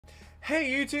Hey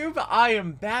YouTube, I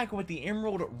am back with the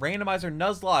Emerald Randomizer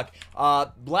Nuzlocke.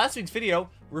 Last week's video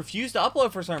refused to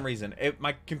upload for some reason.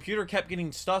 My computer kept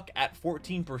getting stuck at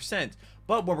 14%,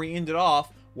 but where we ended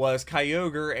off was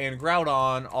KYOGRE and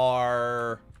GROUDON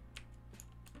are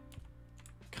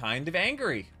kind of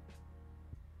angry.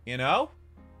 You know?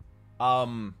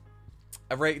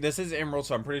 This is Emerald,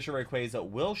 so I'm pretty sure RAYQUAZA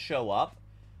will show up.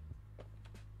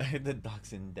 The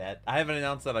duck's in debt. I haven't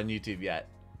announced that on YouTube yet.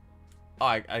 Oh,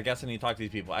 I guess I need to talk to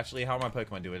these people. Actually, how are my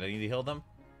Pokemon doing? Do I need to heal them?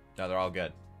 No, they're all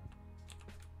good.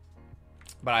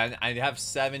 But I have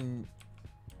 7...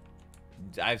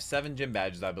 I have 7 gym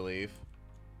badges, I believe.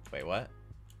 Wait, what?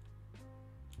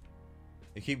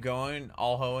 They keep going.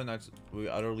 All hoeing. That's we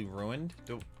utterly ruined.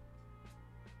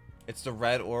 It's the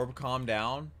red orb. Calm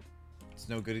down. It's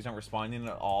no good. He's not responding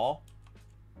at all.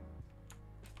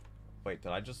 Wait,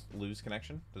 did I just lose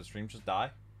connection? Did the stream just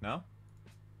die? No?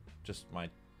 Just my...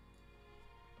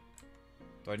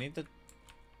 Do I need to...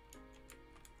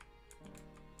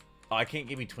 Oh, I can't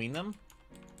get between them?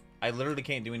 I literally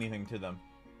can't do anything to them.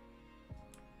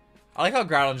 I like how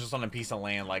Groudon's just on a piece of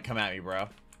land. Like, come at me, bro.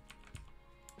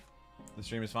 The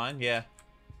stream is fine? Yeah.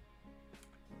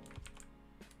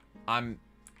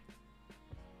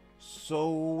 So,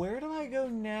 where do I go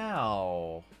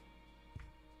now?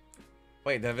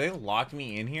 Wait, have they locked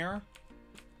me in here?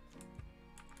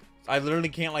 I literally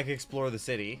can't, like, explore the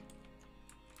city.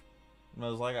 I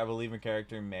was like, I believe in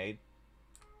character made.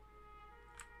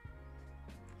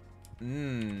 So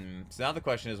now the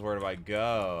question is, where do I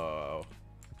go?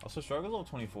 Also, struggle level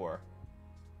 24.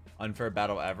 Unfair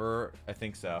battle ever? I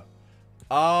think so.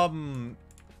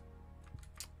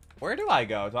 Where do I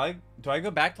go? Do I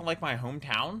go back to, like, my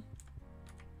hometown?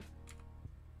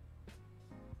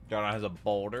 Groudon has a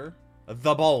boulder.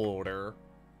 The boulder.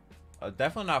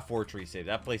 Definitely not Fortree City.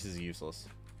 That place is useless.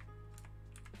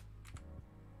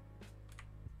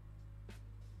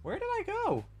 Where did I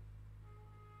go?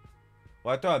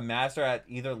 Will I throw a master at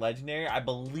either legendary? I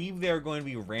believe they're going to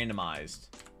be randomized.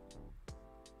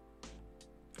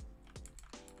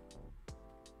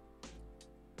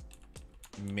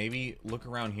 Maybe look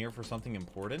around here for something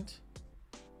important.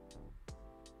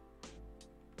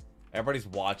 Everybody's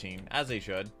watching, as they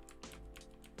should.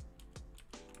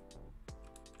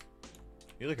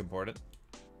 You look important.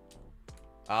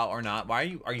 Or not.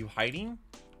 Why are you hiding?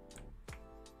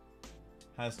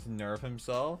 Has to nerf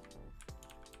himself.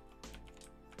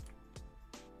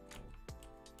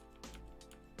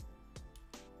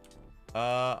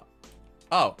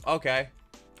 Oh, okay.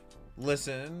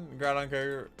 Listen, Groudon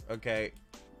character. Okay.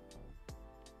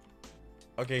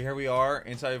 Okay, here we are.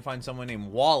 Inside, we find someone named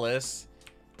Wallace.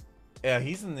 Yeah,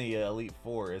 he's in the Elite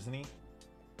Four, isn't he?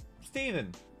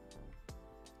 Steven.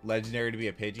 Legendary to be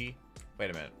a Pidgey. Wait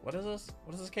a minute. What is this?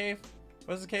 What is this cave?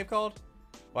 What is this cave called?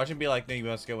 Watch him be like, no, you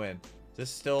must go in. Is this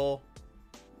still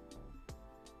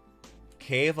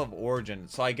Cave of Origin?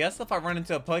 So I guess if I run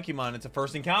into a Pokemon, it's a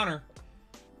first encounter.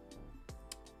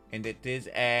 And it is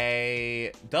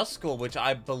a Duskull, which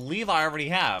I believe I already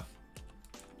have.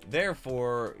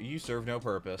 Therefore, you serve no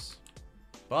purpose.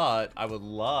 But I would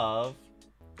love...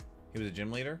 He was a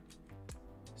gym leader.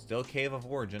 Still Cave of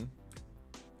Origin.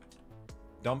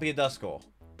 Don't be a Duskull.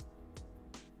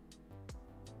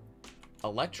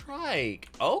 Electrike.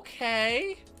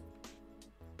 Okay.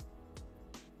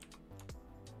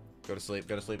 Go to sleep,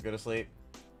 go to sleep, go to sleep.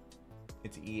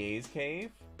 It's EA's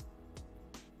cave.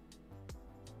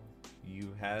 You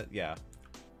had... Yeah.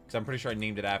 Because I'm pretty sure I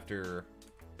named it after...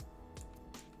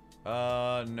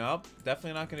 Nope.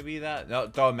 Definitely not going to be that. No,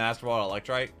 throw a Master Ball at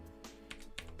Electrike.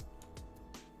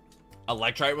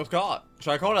 Electrike was caught.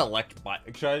 Should I call it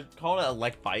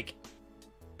Elect-Bike?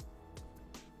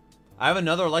 I have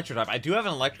another Electric type. I do have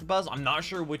an Electabuzz. I'm not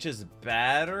sure which is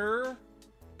better.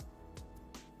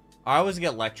 I always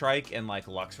get Electrike and like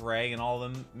Luxray and all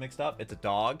of them mixed up. It's a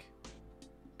dog.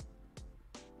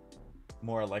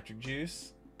 More electric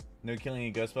juice. No killing any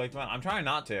ghost Pokemon. I'm trying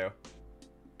not to.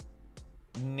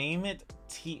 Name it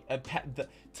the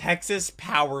Texas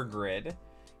Power Grid.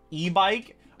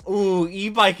 E-Bike. Ooh,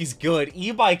 E-Bike is good.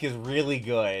 E-Bike is really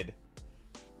good.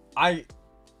 I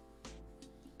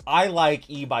like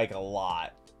E-Bike a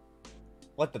lot.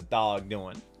 What the dog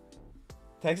doing?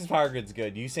 Texas Power Grid's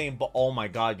good. Usain Bolt. Oh my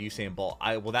god, Usain Bolt.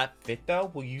 Will that fit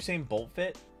though? Will Usain Bolt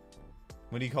fit?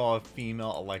 What do you call a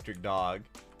female electric dog?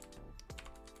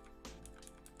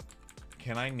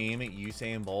 Can I name it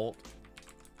Usain Bolt?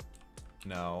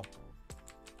 No.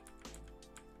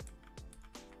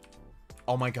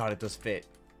 Oh my god, it does fit.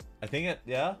 I think it,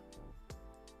 yeah.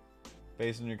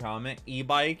 Based on your comment.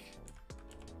 E-Bike.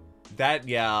 That,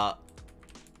 yeah.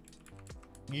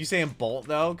 You saying Bolt,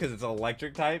 though, because it's an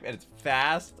electric type and it's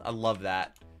fast? I love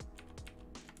that.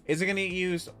 Is it going to get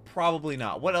used? Probably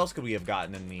not. What else could we have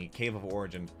gotten in the Cave of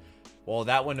Origin? Well,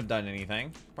 that wouldn't have done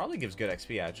anything. Probably gives good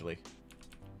XP, actually.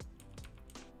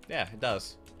 Yeah, it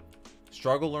does.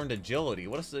 Struggle learned agility.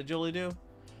 What does agility do?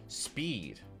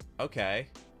 Speed. Okay.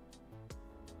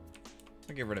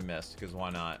 I'll get rid of Mist, because why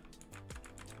not?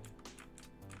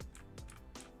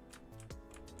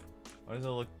 What does it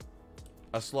look?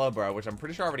 A Slowbro, which I'm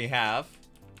pretty sure I already have.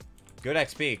 Good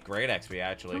XP. Great XP,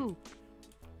 actually. Ooh.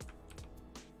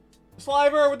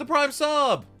 Sliver with the Prime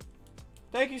sub!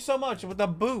 Thank you so much with the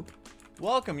boop.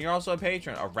 Welcome, you're also a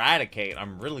patron. Eradicate.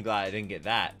 I'm really glad I didn't get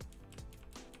that.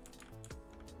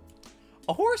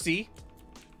 A Horsey?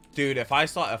 Dude, if I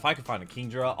could find a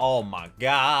Kingdra, oh my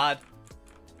god.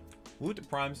 Woot, the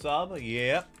Prime sub.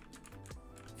 Yep.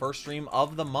 First stream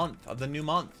of the month, of the new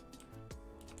month.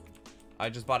 I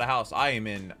just bought a house. I am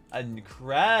in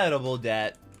incredible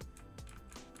debt.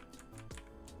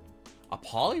 A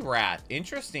Poliwrath.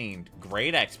 Interesting.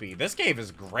 Great XP. This cave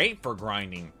is great for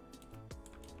grinding.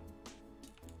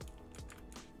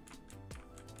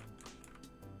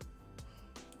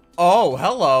 Oh,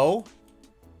 hello.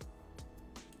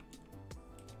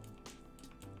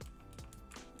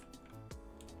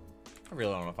 I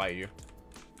really don't want to fight you.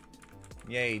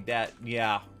 Yay, debt.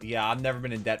 Yeah, I've never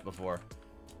been in debt before.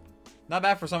 Not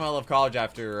bad for someone who left college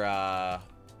after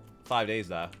 5 days,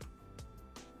 though.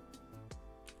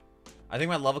 I think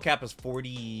my level cap is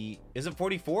 40... Is it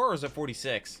 44 or is it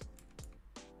 46?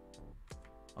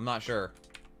 I'm not sure.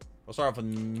 We'll start off with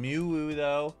Mew,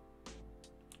 though.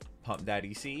 Pump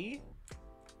Daddy C.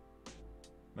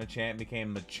 Machamp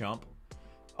became Machamp.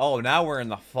 Oh, now we're in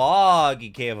the foggy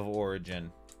Cave of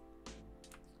Origin.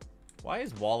 Why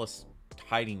is Wallace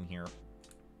hiding here?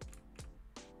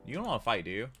 You don't want to fight,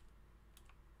 do you?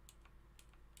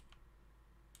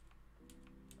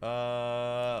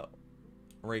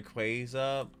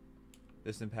 Rayquaza.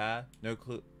 Distant path. No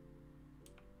clue.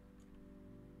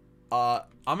 I'm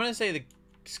gonna say the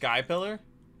Sky Pillar.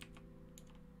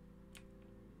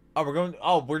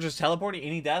 Oh, we're just teleporting.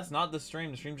 Any deaths? Not the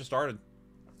stream. The stream just started.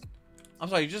 I'm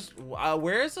sorry, you just...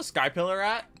 where is the Sky Pillar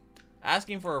at?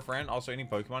 Asking for a friend. Also, any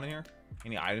Pokemon in here?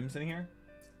 Any items in here?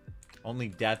 Only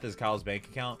death is Kyle's bank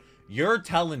account. You're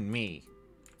telling me.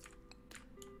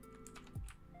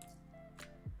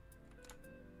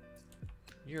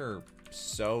 You're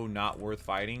so not worth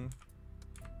fighting.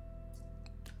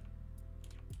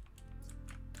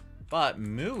 But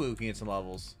Moo can get some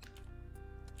levels.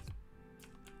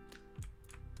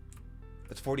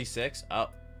 It's 46. Oh,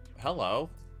 hello.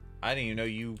 I didn't even know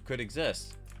you could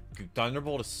exist.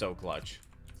 Thunderbolt is so clutch.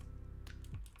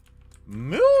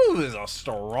 Moo is a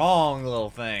strong little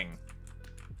thing.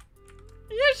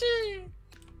 Yoshi!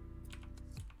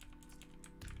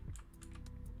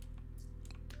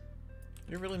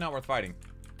 You're really not worth fighting.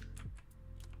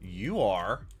 You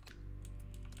are.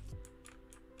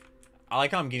 I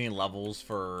like how I'm getting levels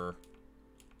for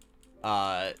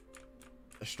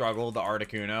Struggle, the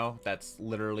Articuno. That's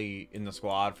literally in the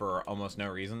squad for almost no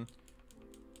reason.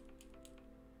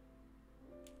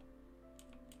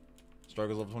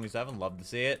 Struggle's level 27. Love to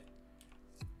see it.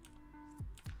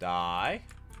 Die.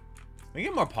 We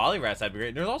get more Poliwraths, that'd be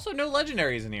great. There's also no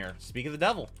legendaries in here. Speak of the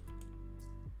devil.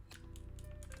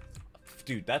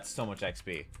 Dude, that's so much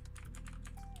XP.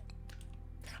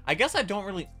 I guess I don't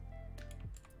really...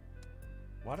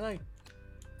 Why did I...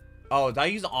 Oh, did I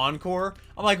use Encore?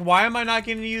 I'm like, why am I not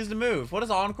getting to use the move? What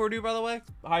does Encore do, by the way?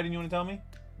 Hayden, you want to tell me?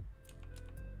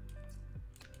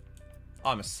 Oh,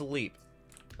 I'm asleep.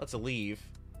 Let's leave.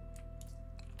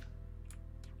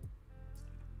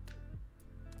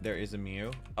 There is a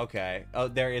Mew. Okay. Oh,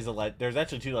 there is a... There's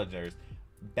actually two legendaries.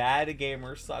 Bad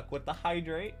gamers suck with the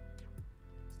Hydrate.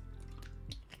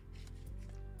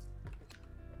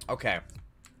 Okay.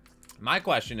 My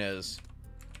question is,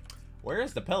 where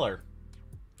is the pillar?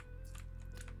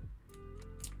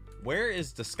 Where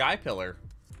is the Sky Pillar?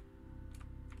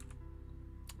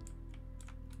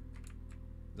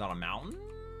 Is that a mountain?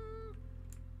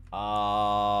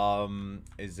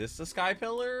 Is this the Sky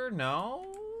Pillar? No.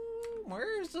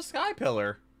 Where is the Sky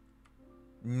Pillar?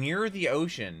 Near the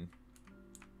ocean.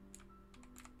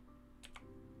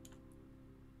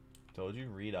 Told you,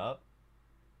 read up.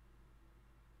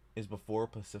 Is before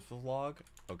Pacificlog?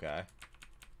 Okay.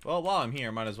 Well, while I'm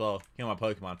here, might as well heal my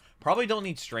Pokemon. Probably don't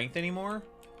need strength anymore.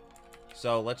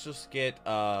 So let's just get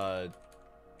Quagsire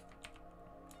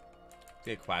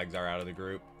out of the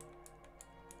group.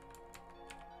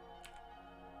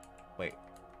 Wait.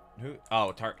 Who?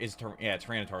 Oh, yeah,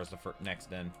 Tyranitar is the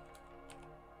next in.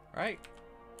 Right?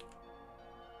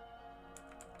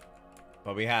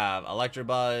 But we have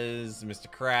Electabuzz, Mr.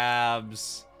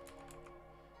 Krabs,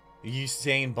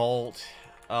 Usain Bolt.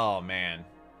 Oh, man.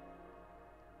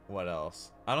 What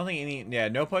else? I don't think any... Yeah,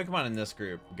 no Pokemon in this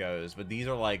group goes. But these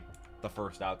are, like, the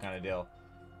first out kind of deal.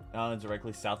 Island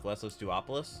directly southwest of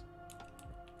Stuopolis.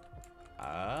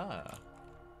 Ah.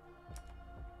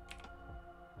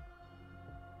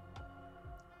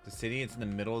 The city, it's in the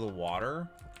middle of the water.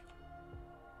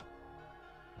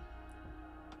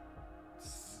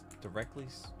 It's directly...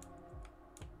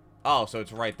 Oh, so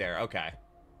it's right there. Okay.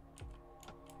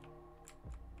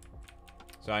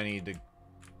 So I need to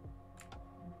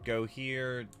go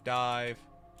here, dive.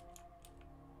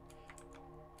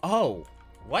 Oh,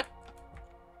 what?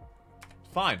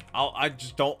 Fine. I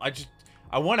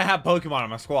want to have Pokemon on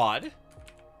my squad.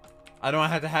 I don't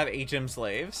have to have HM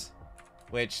slaves,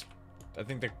 which I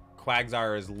think the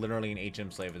Quagsire is literally an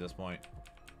HM slave at this point.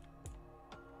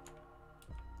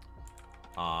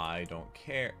 I don't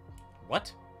care.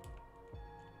 What?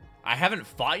 I haven't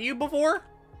fought you before?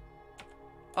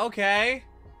 Okay.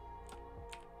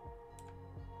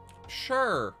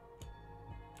 Sure.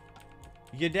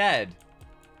 You dead.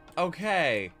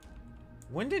 Okay.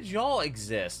 When did y'all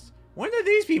exist? When did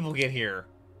these people get here?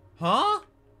 Huh?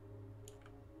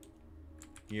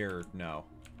 No.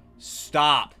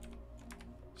 Stop.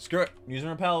 Screw it. Using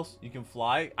repels. You can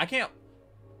fly. I can't.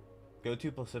 Go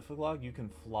to Pacific Log. You can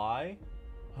fly.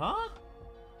 Huh?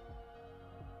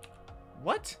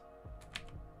 What?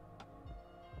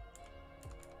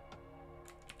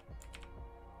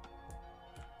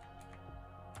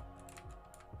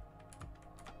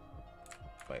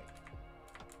 Wait.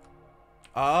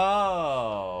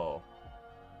 Oh.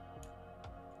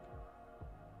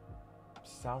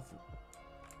 South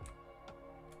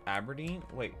Aberdeen?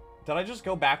 Wait, did I just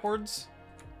go backwards?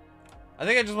 I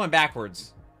think I just went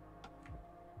backwards.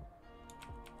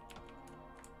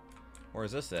 Or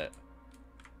is this it?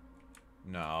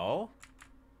 No.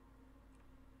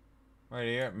 Right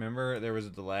here. Remember there was a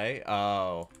delay?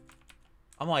 Oh.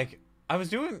 I'm like, I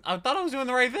thought I was doing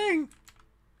the right thing.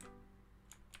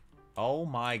 Oh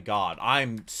my god.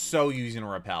 I'm so using a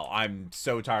repel. I'm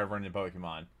so tired of running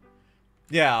Pokemon.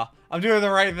 Yeah, I'm doing the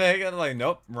right thing. And I'm like,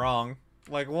 nope, wrong.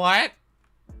 Like, what?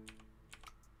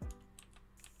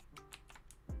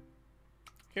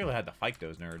 I really had to fight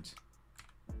those nerds.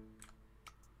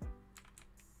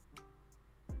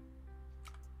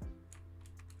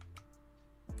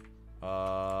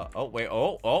 Oh, wait,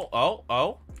 oh.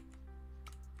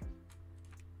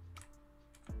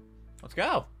 Let's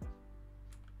go.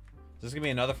 Is this gonna be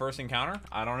another first encounter?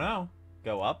 I don't know.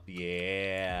 Go up?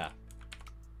 Yeah.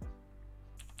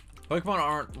 Pokemon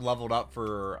aren't leveled up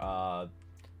for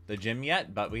the gym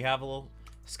yet, but we have a little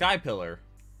Sky Pillar.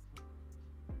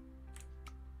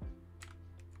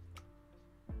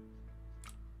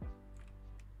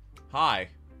 Hi.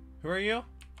 Who are you?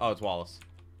 Oh, it's Wallace.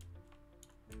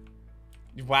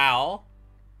 Wow.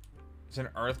 It's an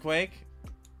earthquake.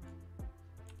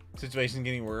 Situation's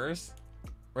getting worse.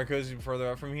 RAYQUAZA further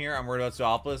up from here. I'm worried about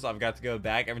Stuopolis. I've got to go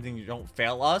back. Everything, you don't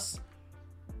fail us.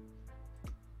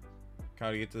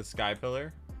 Gotta get to the Sky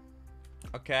Pillar.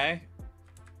 Okay.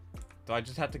 Do I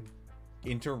just have to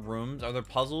enter rooms? Are there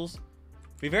puzzles?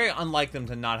 It'd be very unlike them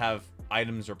to not have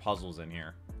items or puzzles in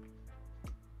here.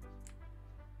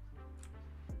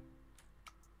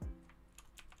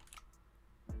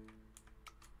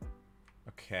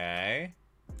 Okay.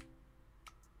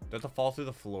 Do I have to fall through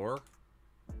the floor?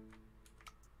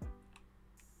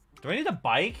 Do I need a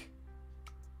bike?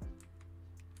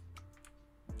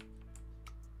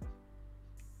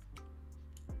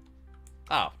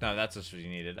 Oh, no, that's just what you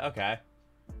needed. Okay.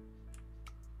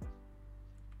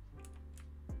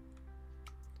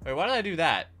 Wait, why did I do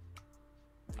that?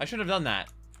 I should have done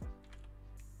that.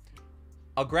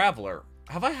 A Graveler.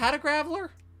 Have I had a Graveler?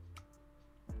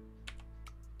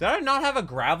 Did I not have a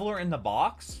Graveler in the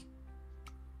box?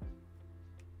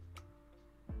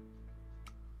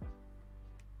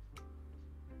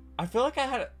 I feel like I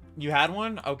had... You had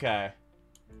one? Okay.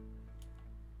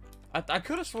 I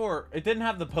could have swore it didn't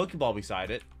have the Pokeball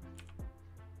beside it.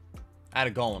 I had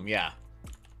a Golem, yeah.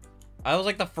 That was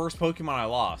like the first Pokemon I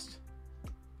lost.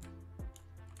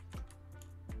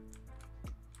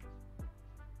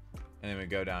 And then we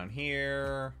go down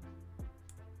here.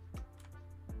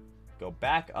 Go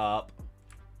back up.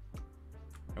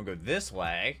 And we'll go this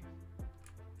way.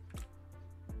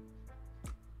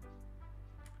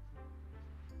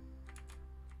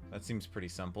 That seems pretty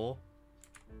simple.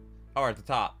 Oh, we're at the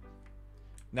top.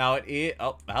 Now it is...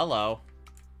 Oh, hello.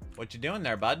 What you doing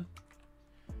there, bud?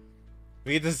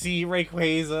 We get to see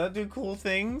RAYQUAZA do cool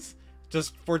things.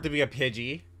 Just for it to be a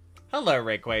Pidgey. Hello,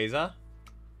 RAYQUAZA.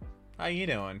 How you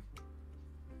doing?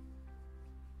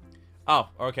 Oh,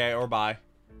 okay, or bye.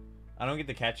 I don't get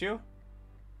to catch you?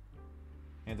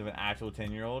 Hands of an actual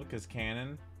 10-year-old, because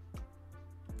canon.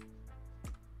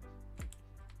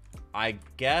 I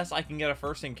guess I can get a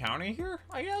first encounter here,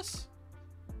 I guess?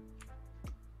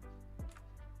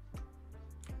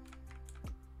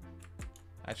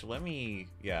 Actually, let me...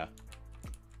 Yeah.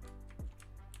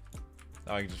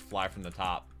 Oh, I can just fly from the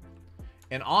top.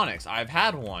 In Onyx, I've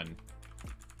had one.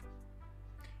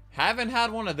 Haven't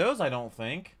had one of those, I don't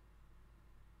think.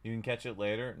 You can catch it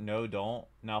later. No, don't.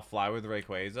 Now fly with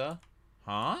RAYQUAZA.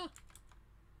 Huh?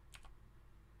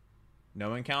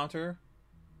 No encounter?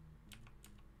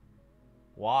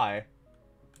 Why?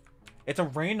 It's a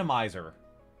randomizer.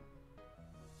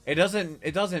 It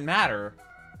doesn't matter.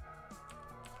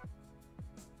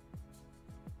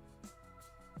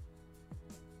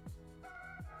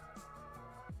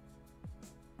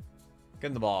 Get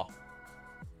in the ball.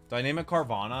 Do I name it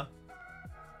Carvana?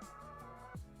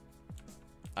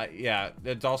 Yeah,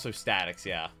 it's also statics,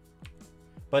 yeah.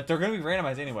 But they're going to be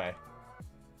randomized anyway.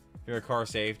 If you're a car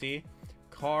safety.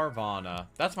 Carvana.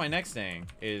 That's my next thing,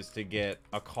 is to get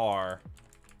a car.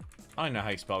 I don't know how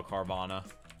you spell Carvana.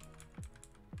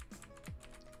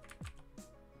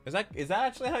 Is that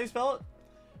actually how you spell it?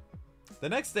 The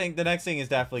next thing is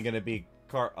definitely going to be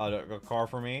a car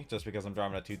for me, just because I'm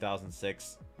driving a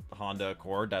 2006 Honda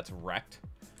Accord that's wrecked.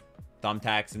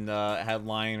 Thumbtacks in the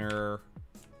headliner.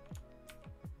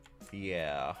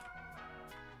 Yeah.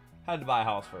 Had to buy a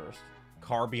house first.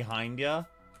 Car behind ya.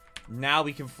 Now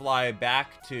we can fly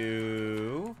back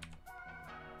to...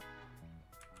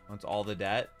 What's all the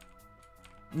debt?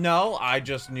 No, I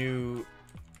just knew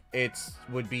it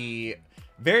would be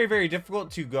very, very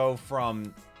difficult to go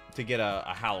from... to get a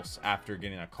house after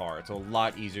getting a car. It's a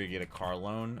lot easier to get a car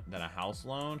loan than a house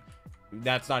loan.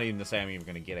 That's not even to say I'm even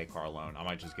going to get a car loan. I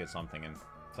might just get something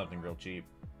real cheap.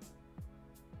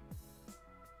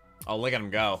 Oh, look at him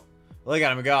go. Look at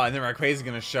him go. And then RAYQUAZA's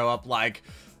going to show up like,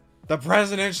 the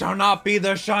president shall not be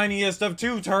the shiniest of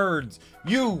two turds.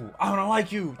 You, I don't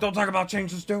like you. Don't talk about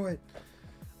change, just do it.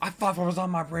 I thought what was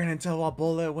on my brain until a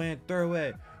bullet went through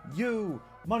it. You,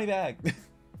 money bag.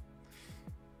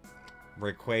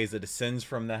 RAYQUAZA descends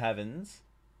from the heavens.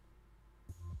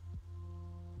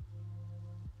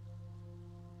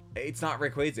 It's not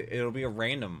RAYQUAZA. It'll be a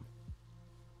random.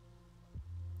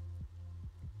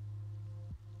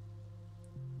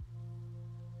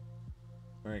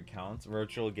 Where it counts.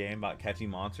 Virtual game about catching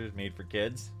monsters made for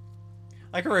kids.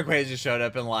 Like RAYQUAZA just showed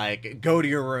up and like, go to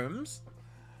your rooms.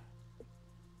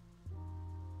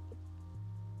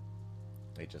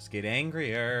 They just get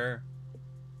angrier.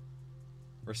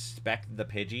 Respect the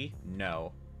Pidgey?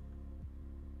 No.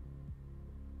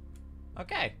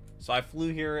 Okay. So I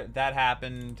flew here. That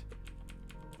happened.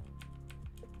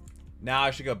 Now I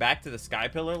should go back to the Sky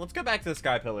Pillar. Let's go back to the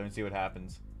Sky Pillar and see what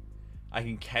happens. I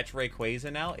can catch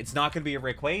RAYQUAZA now. It's not going to be a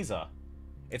RAYQUAZA.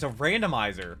 It's a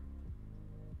randomizer.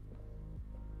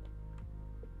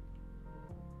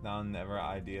 Now never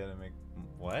idea to make...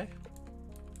 What?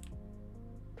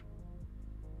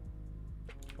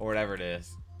 Or whatever it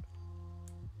is.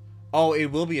 Oh, it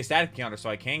will be a static counter, so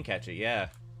I can catch it, yeah.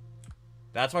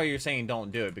 That's why you're saying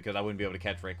don't do it, because I wouldn't be able to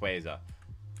catch RAYQUAZA.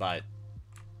 But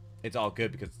it's all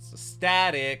good because it's a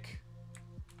static.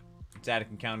 Static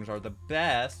encounters are the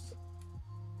best.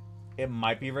 It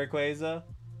might be RAYQUAZA.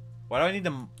 Why do I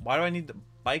need the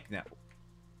bike now?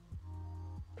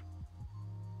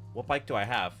 What bike do I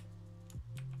have?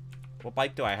 What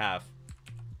bike do I have?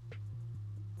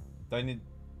 Do I need...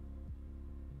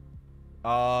 do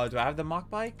I have the mock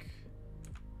bike?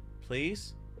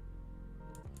 Please?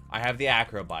 I have the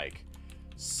acro bike.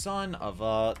 Son of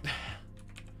a...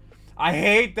 I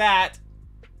hate that!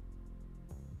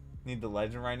 Need the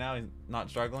legend right now? He's not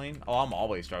struggling? Oh, I'm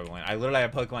always struggling. I literally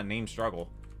have Pokemon named Struggle.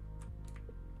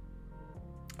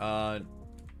 No,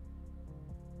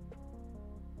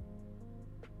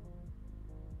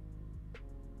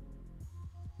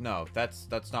 that's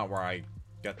not where I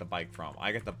get the bike from.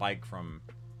 I get the bike from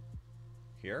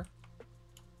here.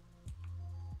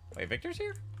 Wait, Victor's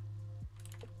here?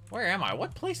 Where am I?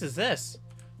 What place is this?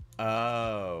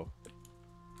 Oh.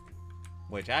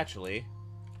 Which actually,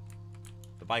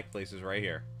 the bike place is right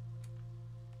here.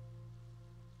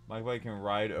 My bike can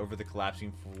ride over the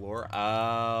collapsing floor.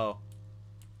 Oh.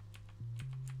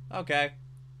 Okay.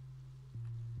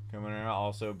 Coming in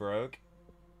also broke.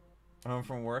 Home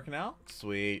from work now?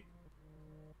 Sweet.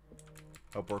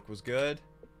 Hope work was good.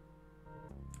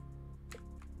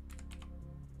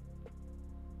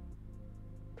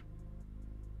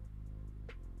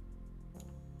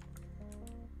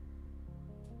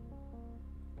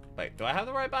 Wait, do I have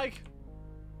the right bike?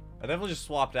 I definitely just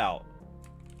swapped out.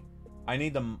 I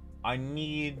need the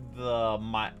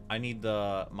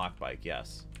mock bike,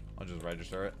 yes. I'll just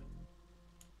register it.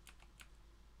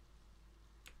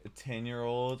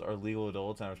 10-year-olds are legal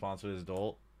adults and responsible as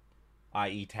adult,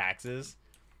 i.e. taxes.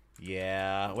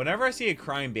 Yeah. Whenever I see a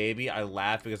crying baby, I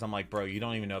laugh because I'm like, bro, you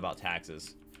don't even know about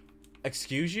taxes.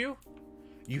 Excuse you?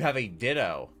 You have a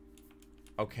ditto.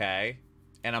 Okay.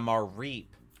 And I'm a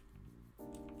reap.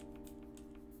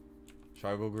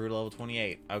 Struggle grew to level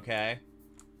 28. Okay.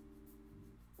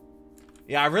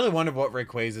 Yeah, I really wonder what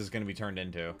RAYQUAZA is going to be turned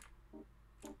into.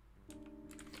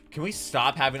 Can we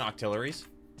stop having auxiliaries?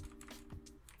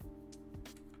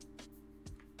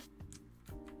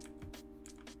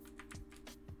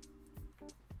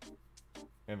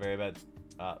 And very bad.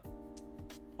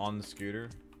 On the scooter.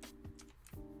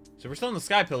 So we're still in the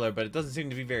Sky Pillar, but it doesn't seem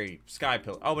to be very Sky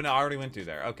Pillar. Oh, but no, I already went through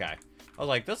there. Okay. I was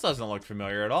like, this doesn't look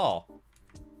familiar at all.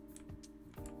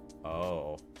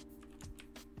 Oh.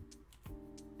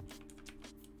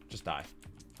 Just die.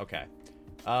 Okay.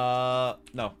 No.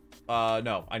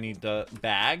 No. I need the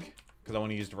bag, because I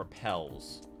want to use the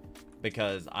repels.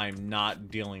 Because I'm not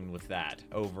dealing with that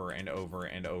over and over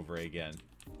and over again.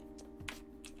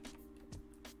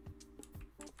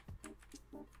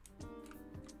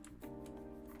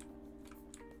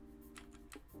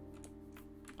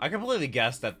 I completely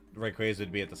guessed that RAYQUAZA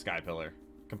would be at the Sky Pillar.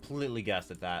 Completely guessed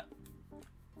at that.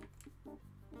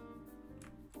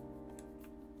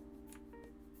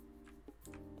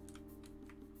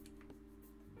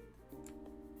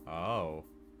 Oh.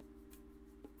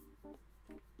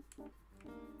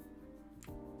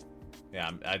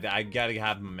 Yeah, I gotta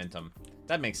have momentum.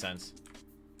 That makes sense.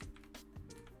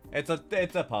 It's a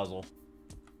puzzle.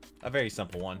 A very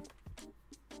simple one.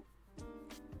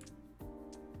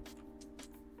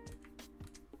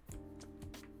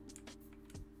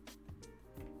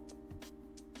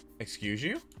 Excuse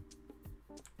you?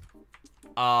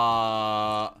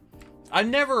 I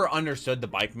never understood the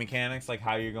bike mechanics, like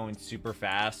how you're going super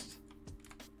fast.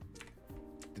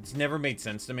 It's never made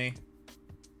sense to me.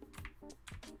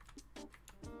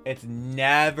 It's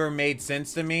never made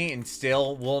sense to me, and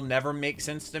still will never make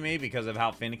sense to me because of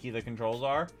how finicky the controls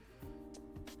are.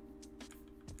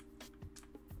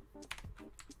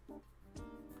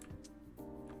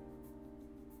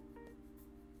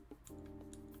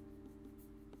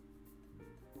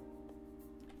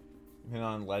 Depending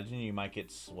on legend, you might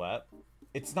get swept.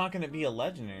 It's not going to be a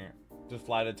legendary. Just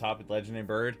fly to the top with legendary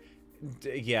bird.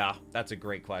 Yeah, that's a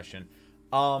great question.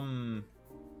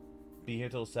 Be here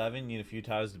till 7. Need a few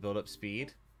tiles to build up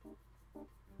speed.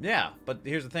 Yeah, but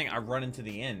here's the thing. I run into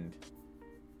the end.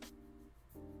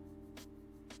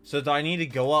 So do I need to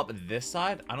go up this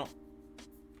side? I don't...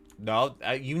 No,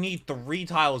 you need 3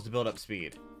 tiles to build up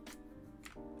speed.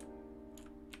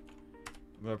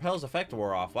 The repel's effect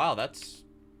wore off. Wow, that's...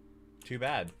 too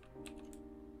bad.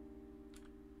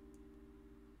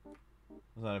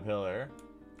 Was that a pillar?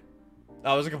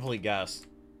 That was a complete guess.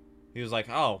 He was like,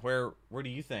 oh, where do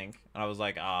you think? And I was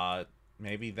like,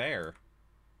 maybe there.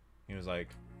 He was like...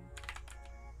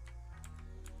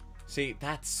 See,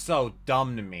 that's so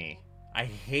dumb to me. I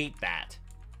hate that.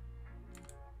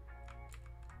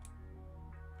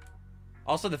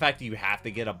 Also, the fact that you have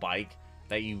to get a bike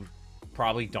that you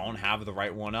probably don't have the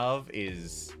right one of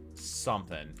is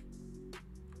something.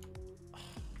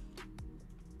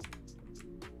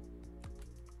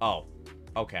 Oh,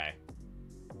 okay.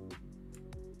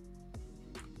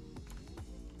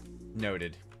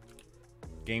 Noted.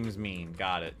 Game's mean.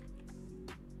 Got it.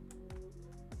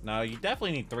 No, you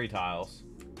definitely need 3 tiles.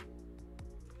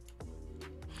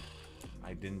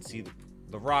 I didn't see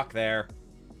the rock there.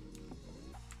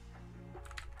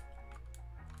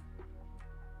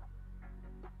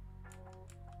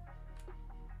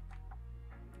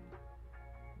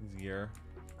 Here.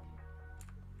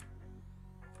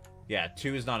 Yeah,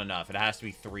 2 is not enough. It has to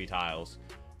be 3 tiles.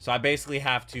 So I basically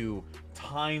have to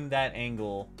time that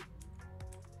angle.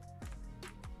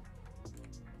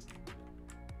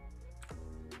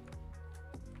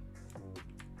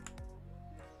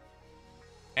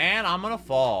 And I'm gonna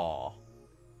fall.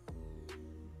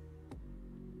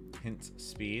 Hint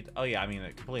speed. Oh yeah, I mean,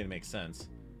 it completely makes sense.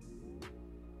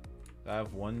 I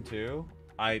have 1, 2.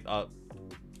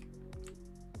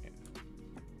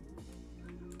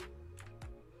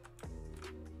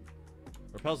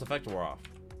 Repel's effect wore off.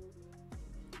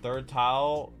 3rd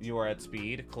tile, you are at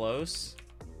speed. Close.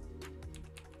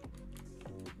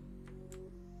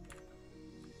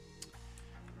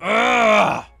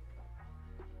 Ugh!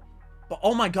 But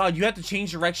oh my god, you have to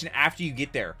change direction after you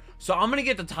get there. So I'm gonna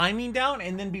get the timing down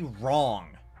and then be wrong.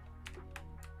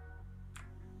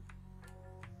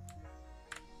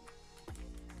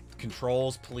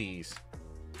 Controls, please.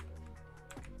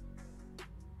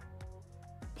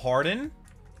 Pardon?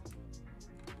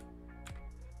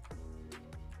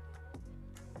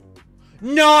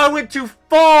 No, I went too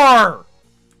far!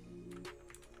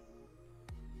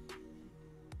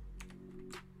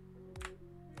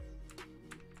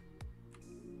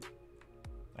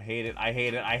 I hate it, I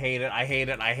hate it, I hate it, I hate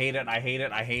it, I hate it, I hate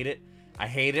it, I hate it. I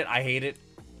hate it, I hate it.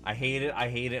 I hate it, I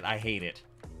hate it, I hate it.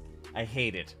 I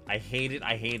hate it. I hate it,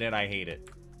 I hate it, I hate it.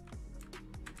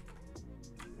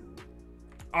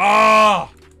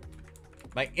 Ah!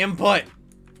 My input!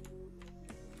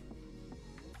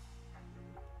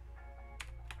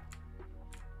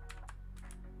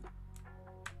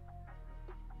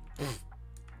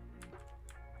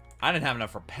 I didn't have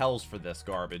enough repels for this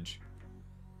garbage.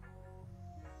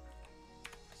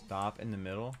 Stop in the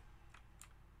middle.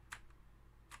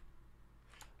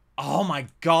 Oh my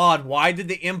god, why did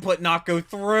the input not go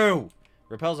through?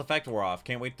 Repel's effect wore off.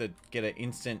 Can't wait to get an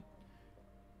instant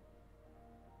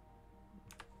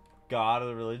god of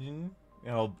the religion. You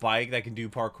know, bike that can do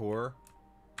parkour.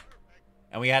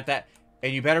 And we had that.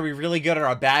 And you better be really good at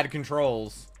our bad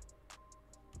controls.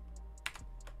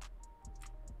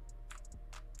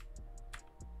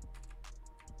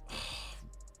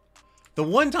 The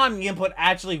one time the input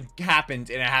actually happens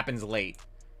and it happens late.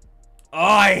 Oh,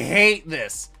 I hate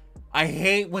this. I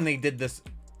hate when they did this.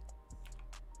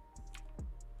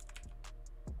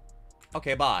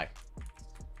 Okay, bye.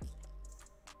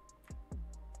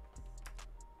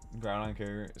 Ground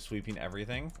on sweeping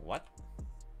everything. What?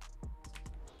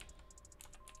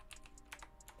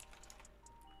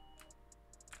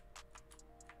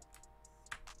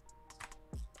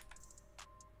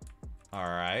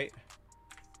 Alright.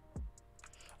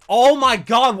 Oh my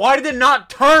god, why did it not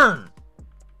turn?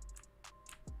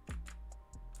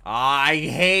 I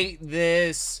hate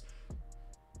this.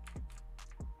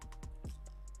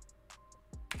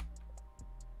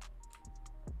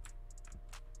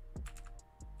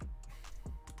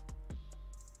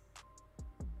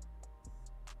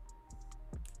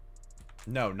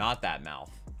 No, not that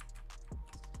mouth.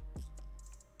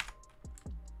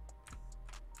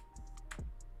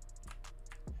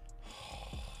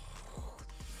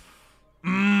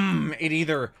 It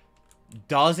either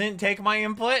doesn't take my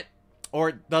input, or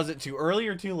it does it too early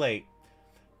or too late.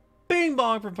 Bing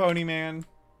bong for Pony Man.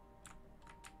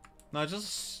 No,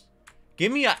 just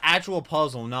give me an actual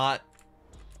puzzle, not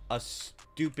a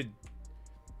stupid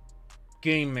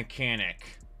game mechanic.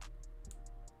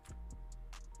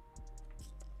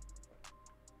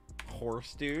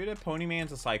 Horse dude, Pony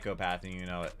Man's a psychopath and you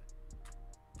know it.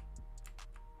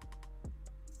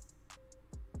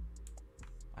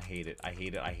 I hate it, I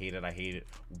hate it, I hate it, I hate it.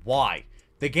 Why?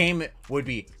 The game would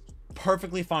be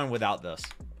perfectly fine without this.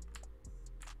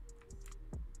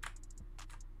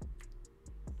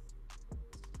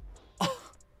 Are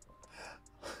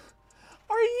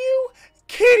you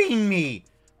kidding me?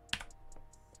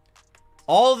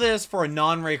 All this for a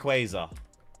non-RAYQUAZA.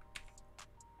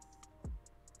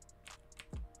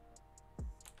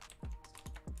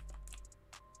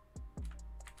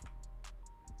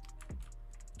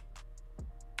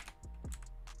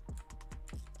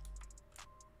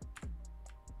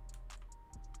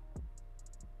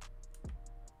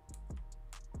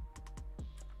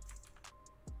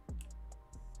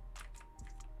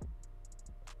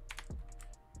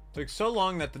 Took so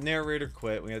long that the narrator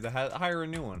quit, we had to hire a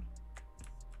new one.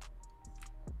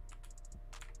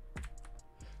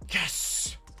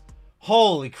 Yes!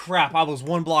 Holy crap, I was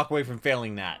one block away from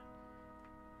failing that.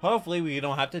 Hopefully we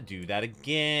don't have to do that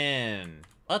again.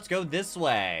 Let's go this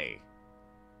way.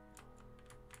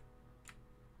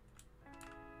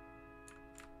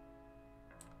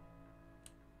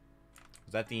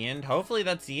 Is that the end? Hopefully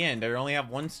that's the end. I only have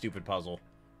one stupid puzzle.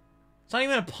 It's not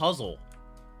even a puzzle.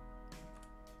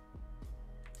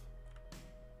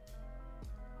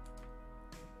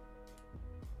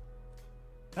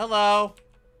 Hello.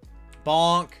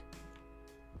 Bonk.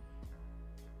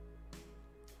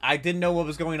 I didn't know what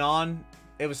was going on.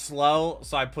 It was slow,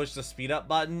 so I pushed the speed up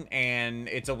button, and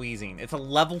it's a wheezing. It's a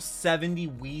level 70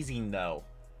 wheezing, though.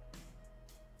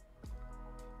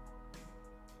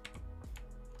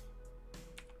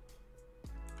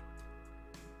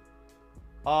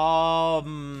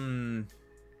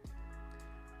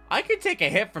 I could take a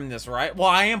hit from this, right? Well,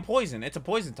 I am poison. It's a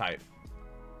poison type.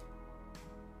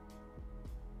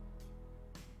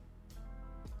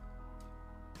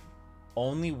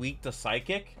 Only weak to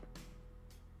psychic?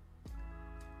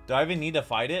 Do I even need to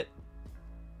fight it?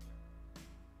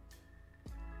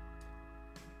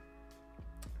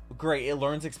 Great, it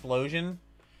learns explosion.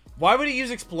 Why would it use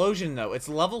explosion though? It's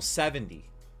level 70.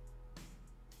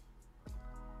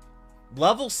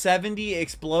 Level 70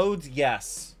 explodes,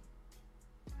 yes.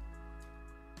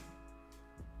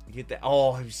 You get that.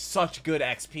 Oh, it was such good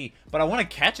XP. But I want to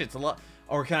catch it.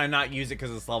 Or can I not use it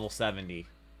because it's level 70?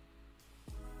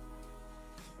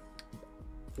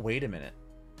 Wait a minute.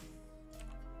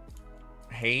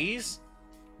 Haze?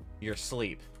 You're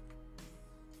asleep.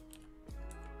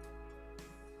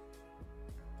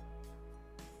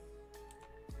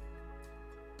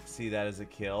 See that as a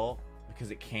kill because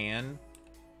it can.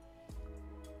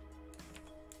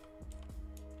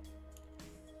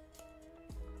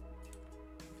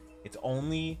 It's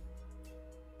only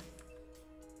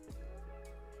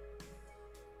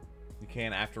you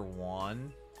can after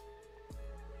one.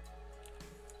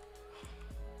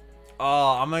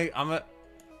 Oh, I'm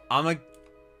gonna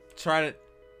try to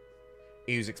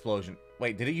use explosion.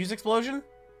 Wait, did it use explosion?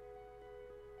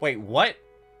 Wait, what?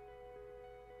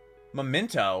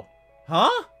 Memento? Huh?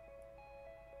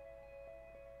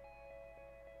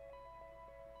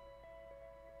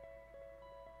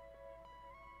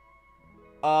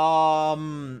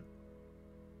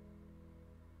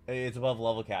 It's above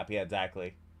level cap. Yeah,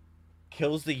 exactly.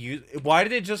 Kills the use. Why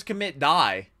did it just commit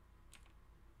die?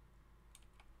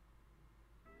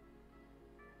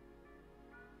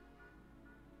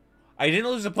 I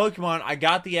didn't lose a Pokemon. I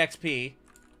got the XP.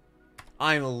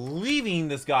 I'm leaving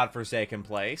this godforsaken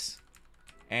place.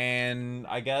 And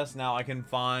I guess now I can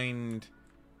find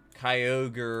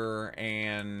Kyogre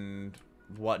and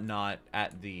whatnot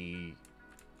at the,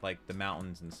 like, the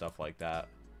mountains and stuff like that.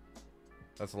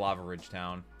 That's Lava Ridge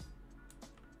Town.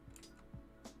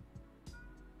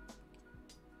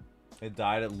 It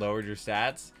died. It lowered your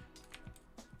stats.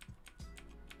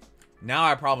 Now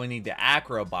I probably need the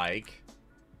Acro Bike.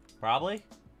 Probably.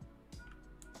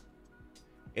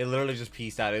 It literally just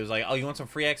pieced out. It was like, oh, you want some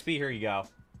free XP? Here you go.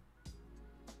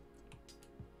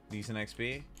 Decent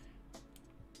XP.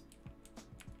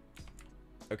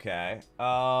 Okay.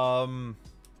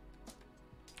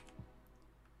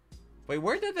 Wait,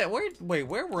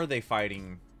 where were they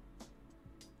fighting?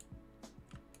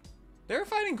 They were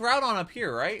fighting Groudon up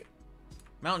here, right?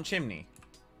 Mountain Chimney.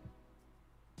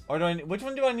 Or which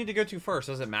one do I need to go to first?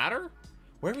 Does it matter?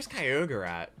 Where was Kyogre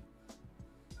at?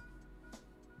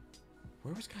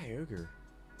 Where was Kyogre?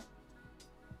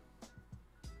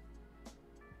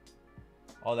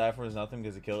 All that for is nothing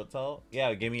because it killed itself? Yeah,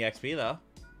 it gave me XP though.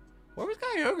 Where was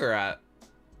Kyogre at?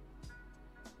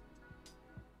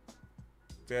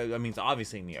 I mean, it's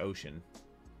obviously in the ocean.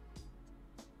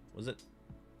 Was it?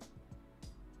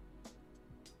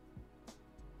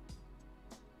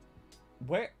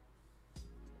 Where?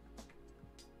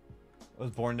 I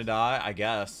was born to die, I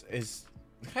guess.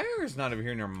 Kyogre's not over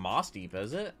here near Moss Deep,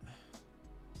 is it?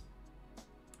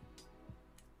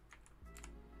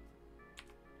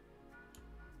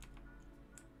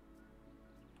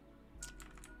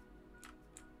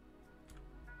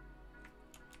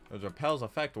 Those repels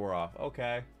effect wore off.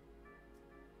 Okay.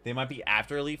 They might be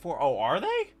after Elite Four. Oh, are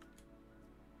they?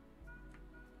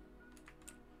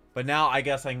 But now I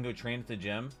guess I can go train at the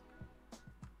gym.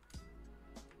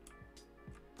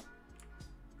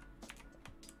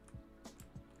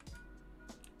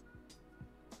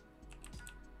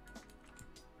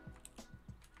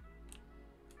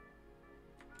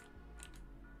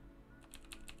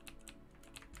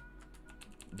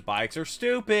 The bikes are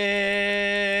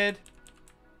stupid.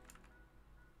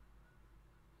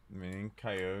 Meaning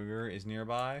Kyogre is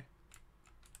nearby.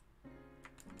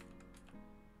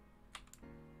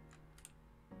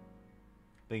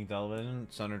 Big television,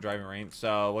 sun or driving rain.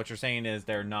 So what you're saying is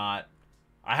they're not.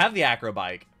 I have the Acro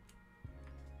Bike.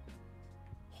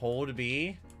 Hold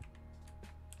B.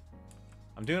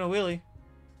 I'm doing a wheelie.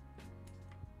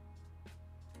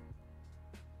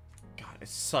 God,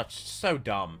 it's so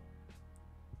dumb.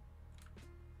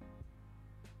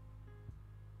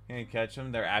 Can you catch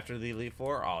them? They're after the Elite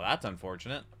Four? Oh, that's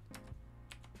unfortunate.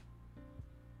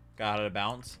 Got out of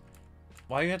bounds.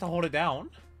 Why do you have to hold it down?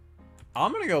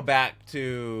 I'm going to go back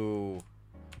to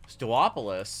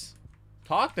Stuopolis,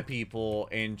 talk to people,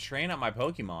 and train up my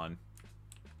Pokemon.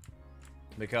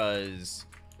 Because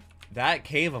that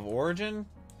Cave of Origin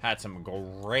had some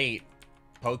great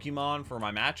Pokemon for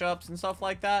my matchups and stuff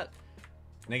like that.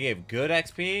 And they gave good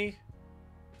XP.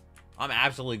 I'm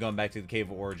absolutely going back to the Cave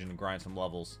of Origin and grind some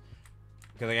levels.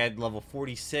 Because I had level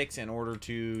 46 in order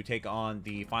to take on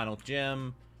the final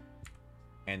gym.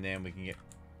 And then we can get...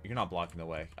 You're not blocking the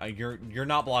way. You're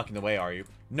not blocking the way, are you?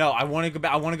 No, I want to go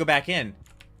back. I want to go back in.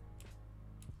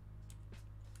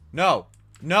 No.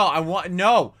 No,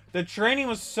 no. The training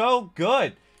was so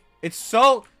good. It's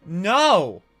so...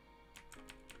 No.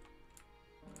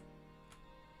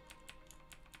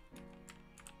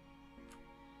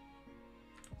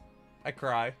 I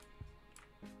cry.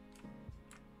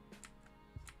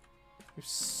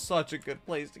 It's such a good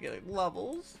place to get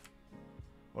levels.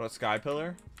 What a Sky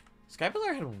Pillar? Sky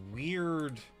Pillar had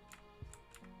weird...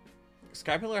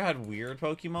 Sky Pillar had weird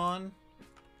Pokemon.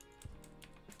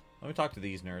 Let me talk to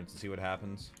these nerds and see what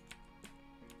happens.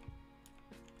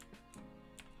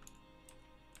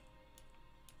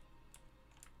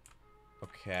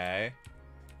 Okay.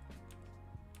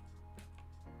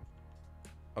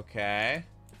 Okay.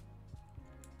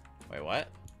 Wait, what?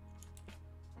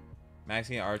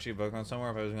 Maxing Archie Pokemon somewhere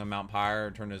if I was going to Mount Pyre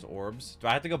or turn his orbs. Do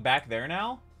I have to go back there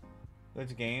now? Go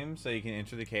to game so you can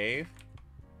enter the cave?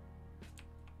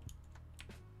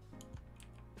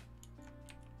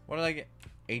 What did I get?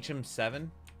 HM7?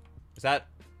 Is that...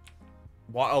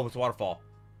 Oh, it's Waterfall.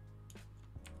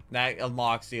 That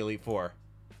unlocks the Elite Four.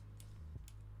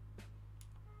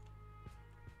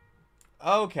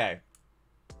 Okay.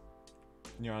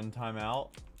 You're on timeout.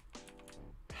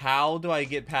 How do I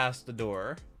get past the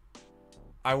door?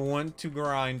 I want to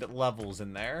grind levels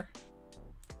in there.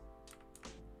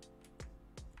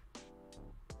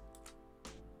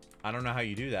 I don't know how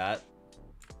you do that.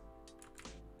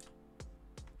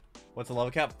 What's the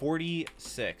level cap?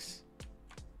 46.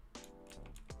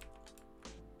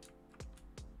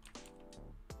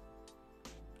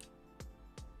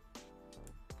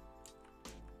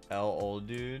 Old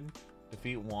dude.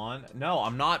 Defeat Juan. No,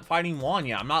 I'm not fighting Juan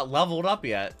yet. I'm not leveled up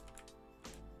yet.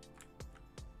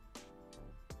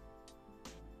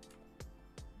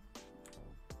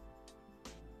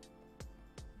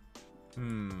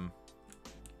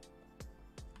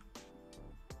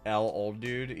 Old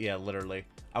dude. Yeah, literally.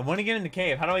 I want to get in the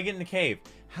cave. How do I get in the cave?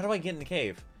 How do I get in the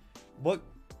cave? What?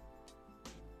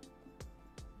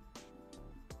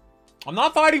 I'm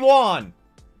not fighting Juan.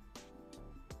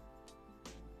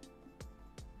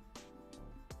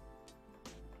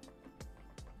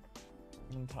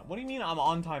 What do you mean I'm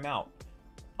on timeout?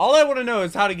 All I want to know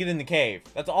is how to get in the cave.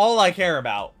 That's all I care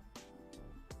about.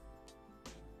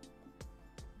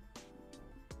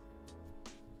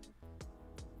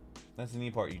 That's the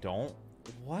neat part. You don't?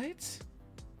 What?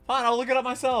 Fine, I'll look it up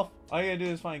myself. All you gotta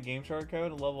do is find Game Shark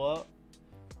code and level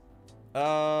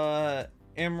up.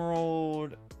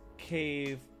 Emerald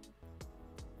Cave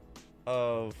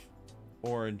of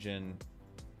Origin.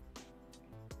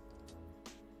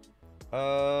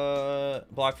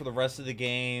 Blocked for the rest of the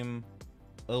game.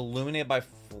 Illuminated by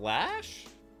flash?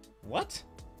 What?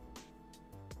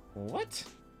 What?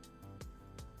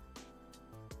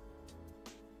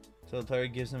 So the player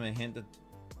gives him a hint that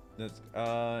that's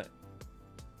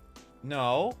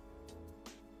no.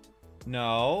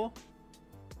 No.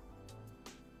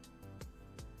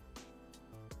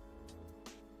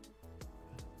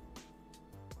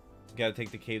 Gotta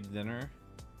take the cave to dinner.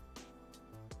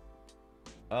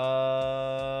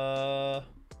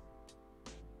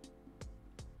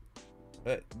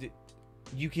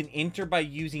 You can enter by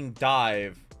using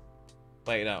dive.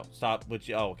 Wait, no, stop. Which?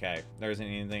 Oh, okay. There isn't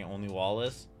anything. Only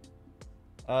Wallace.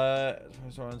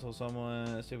 Until someone.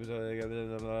 Just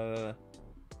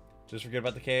forget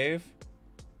about the cave.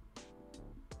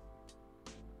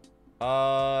 You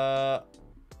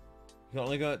can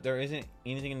only go. There isn't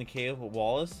anything in the cave but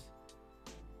Wallace.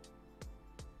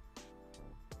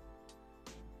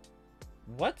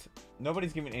 What?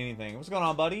 Nobody's giving anything. What's going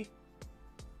on, buddy?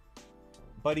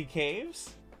 Buddy Caves?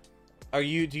 Do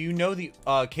you know the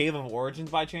Cave of Origins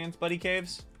by chance, Buddy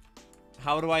Caves?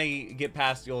 How do I get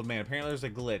past the old man? Apparently there's a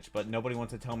glitch, but nobody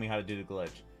wants to tell me how to do the glitch.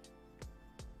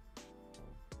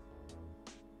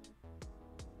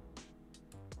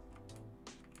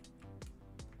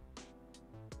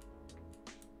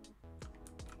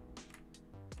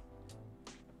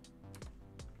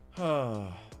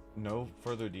 No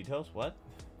further details? What?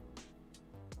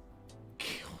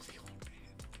 Kill the old man.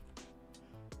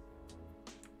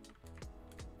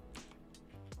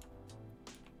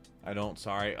 I don't,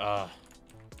 sorry.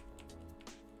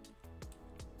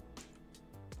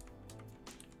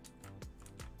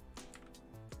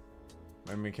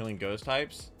 Remember killing ghost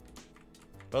types?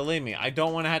 Believe me, I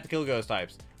don't want to have to kill ghost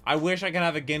types. I wish I could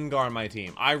have a Gengar on my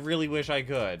team. I really wish I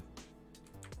could.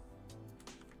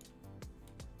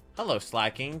 Hello,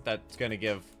 Slacking. That's gonna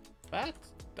give that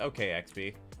okay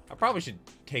XP. I probably should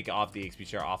take off the XP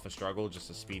share off of Struggle just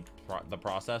to speed the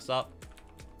process up.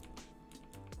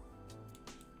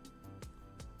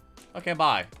 Okay,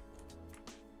 bye.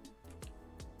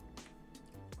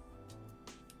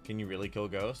 Can you really kill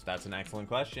ghosts? That's an excellent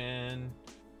question.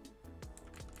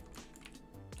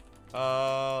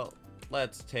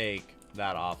 Let's take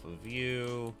that off of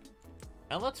you.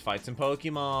 And let's fight some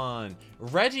Pokemon.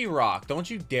 Regirock, don't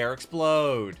you dare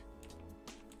explode.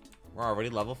 We're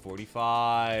already level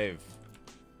 45.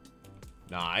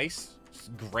 Nice.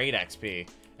 Great XP.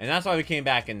 And that's why we came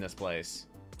back in this place.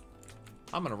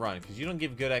 I'm gonna run, because you don't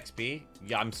give good XP.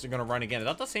 Yeah, I'm still gonna run again. Is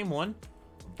that the same one?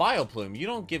 Bioplume, you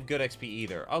don't give good XP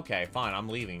either. Okay, fine, I'm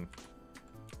leaving.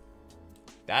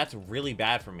 That's really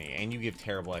bad for me. And you give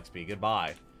terrible XP.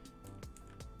 Goodbye.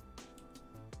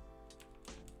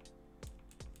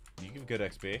 You give good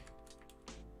XP.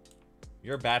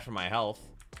 You're bad for my health.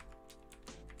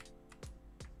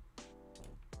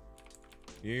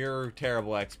 You're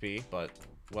terrible XP, but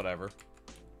whatever.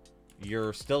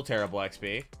 You're still terrible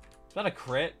XP. Is that a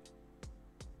crit?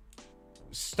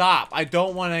 Stop. I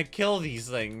don't want to kill these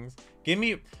things. Give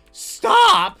me...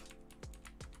 Stop!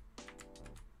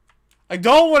 I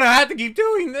don't want to have to keep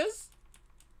doing this.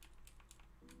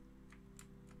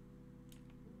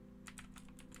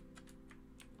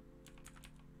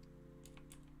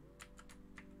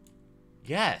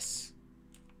 Yes.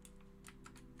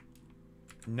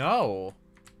 No.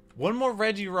 One more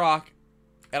Regirock,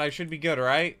 and I should be good,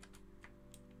 right?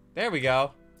 There we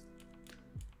go.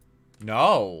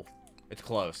 No. It's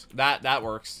close. That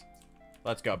works.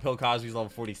 Let's go. Pill Cosby's level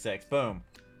 46. Boom.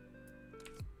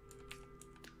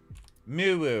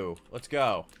 Mew. Let's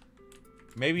go.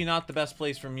 Maybe not the best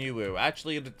place for Mew.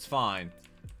 Actually, it's fine.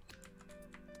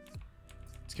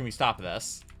 Can we stop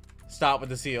this? Stop with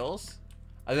the seals.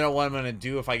 I don't know what I'm going to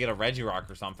do if I get a Regirock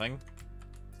or something.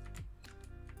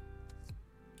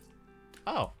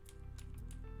 Oh.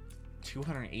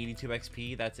 282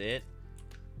 XP, that's it?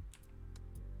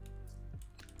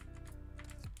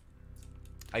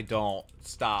 I don't.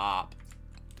 Stop.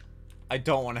 I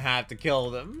don't want to have to kill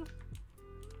them.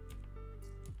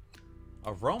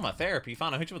 Aromatherapy.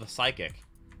 Fine, I'll hit you with a Psychic.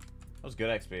 That was good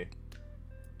XP.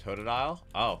 Totodile?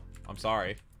 Oh, I'm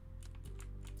sorry.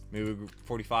 Maybe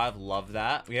 45, love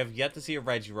that. We have yet to see a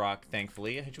Regirock,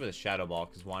 thankfully. I'll hit you with a Shadow Ball,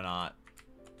 because why not?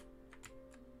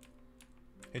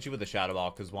 Hit you with a Shadow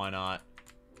Ball, because why not?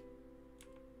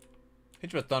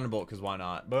 Hit you with Thunderbolt, because why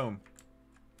not? Boom.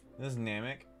 This is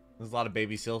Namek. There's a lot of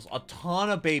baby seals. A ton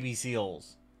of baby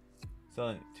seals.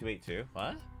 So, 282.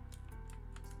 What?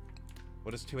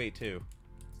 What is 282?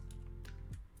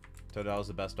 Totodile's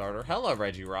the best starter. Hello,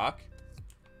 Regirock.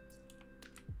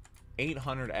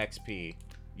 800 XP.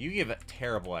 You give it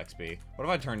terrible XP. What if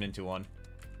I turned into one?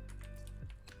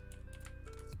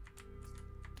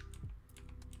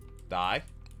 Die.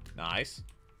 Nice.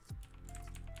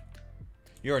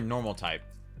 You're a normal type.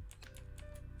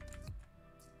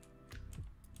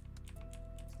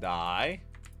 Die.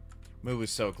 Move is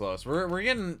so close. We're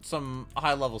getting some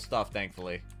high level stuff,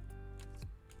 thankfully.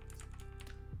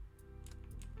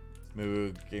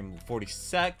 Move game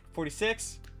 46. What do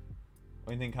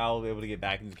you think Kyle will be able to get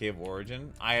back into the Cave of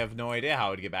Origin? I have no idea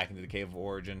how to get back into the Cave of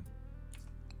Origin.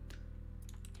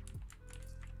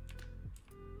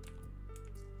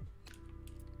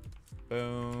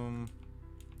 Boom.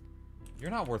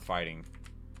 You're not worth fighting.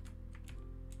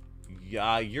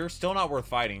 Yeah, you're still not worth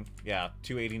fighting. Yeah,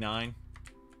 289.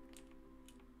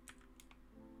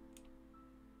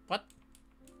 What?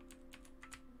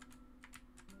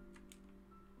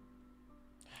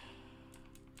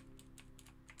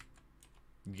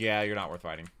 Yeah, you're not worth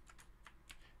fighting.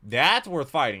 That's worth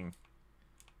fighting.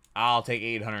 I'll take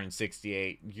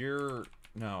 868. You're...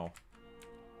 No.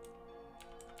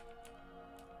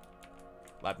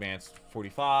 Lap Dance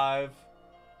 45.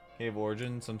 Cave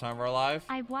Origin, sometime of our life.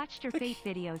 I've watched your Fate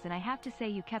videos and I have to say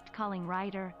you kept calling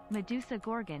Ryder Medusa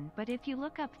Gorgon, but if you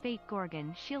look up Fate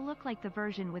Gorgon, she'll look like the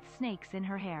version with snakes in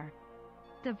her hair.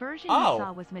 The version you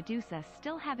saw was Medusa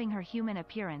still having her human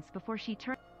appearance before she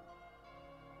turned...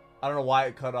 I don't know why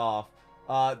it cut off.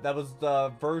 That was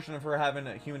the version of her having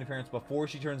a human appearance before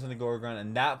she turns into Gorgon,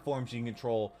 and that form she can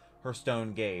control her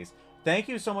stone gaze. Thank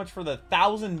you so much for the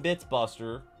 1,000 bits,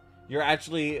 Buster. You're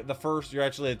actually the first, you're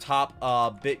actually the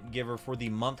top bit giver for the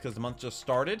month, because the month just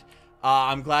started.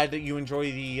 I'm glad that you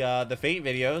enjoy the Fate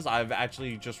videos. I've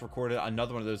actually just recorded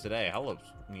another one of those today. Hello,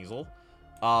 Neasel.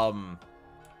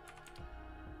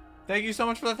 Thank you so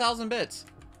much for the 1,000 bits.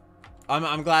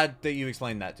 I'm glad that you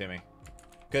explained that to me.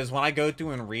 Because when I go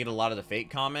through and read a lot of the Fate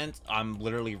comments, I'm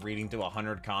literally reading through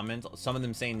 100 comments. Some of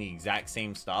them saying the exact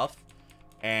same stuff.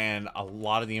 And a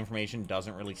lot of the information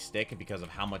doesn't really stick because of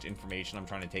how much information I'm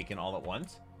trying to take in all at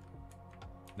once.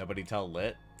 Nobody tell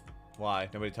Lit? Why?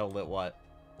 Nobody tell Lit what?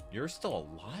 You're still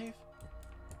alive?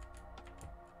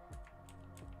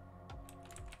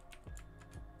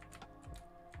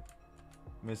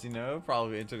 Missy no?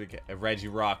 Probably into the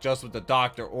Regirock, just what the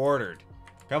doctor ordered.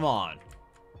 Come on.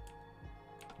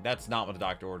 That's not what the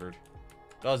doctor ordered.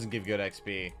 Doesn't give good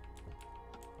XP.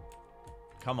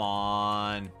 Come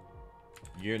on.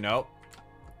 You know.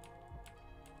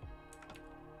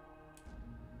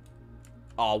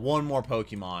 Oh, one more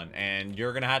Pokemon, and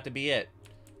you're gonna have to be it.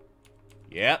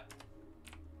 Yep.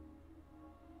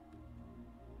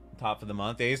 Top for the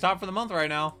month. Yeah, he's top for the month right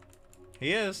now.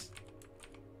 He is.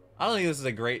 I don't think this is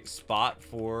a great spot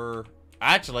for...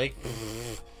 Actually,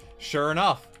 sure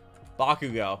enough,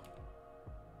 Bakugo.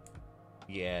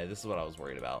 Yeah, this is what I was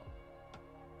worried about.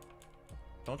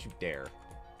 Don't you dare.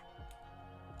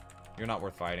 You're not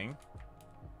worth fighting.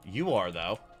 You are,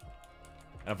 though.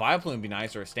 And a Vileplume would be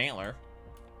nice, or a Stantler.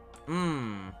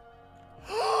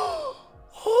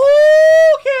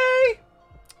 Okay.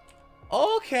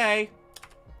 Okay.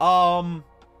 You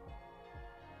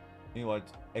know what?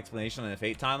 Explanation on the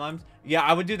Fate timelines? Yeah,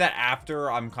 I would do that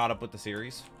after I'm caught up with the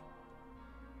series.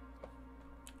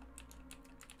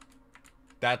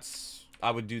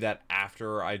 I would do that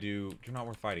after I do... You're not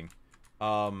worth fighting.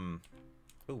 Oh,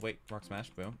 wait. Rock Smash.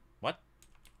 Boom. What?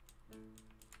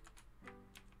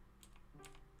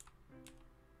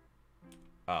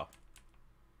 Oh.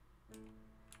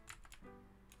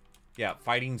 Yeah,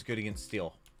 fighting's good against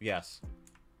steel. Yes.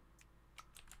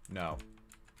 No.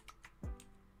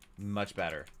 Much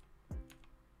better.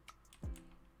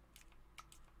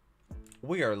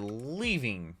 We are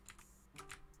leaving.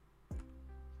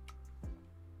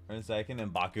 For a second,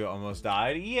 and Bakugo almost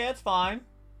died. Yeah, it's fine.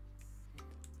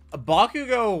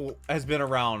 Bakugo has been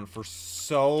around for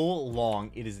so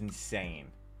long, it is insane.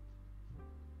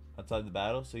 Outside the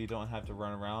battle, so you don't have to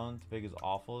run around. The pig is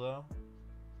awful, though.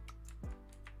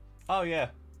 Oh, yeah.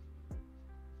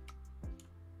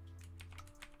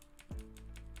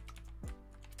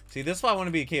 See, this is why I want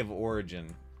to be a Cave of Origin.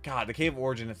 God, the Cave of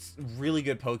Origin, it's really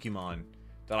good Pokemon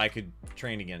that I could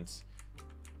train against.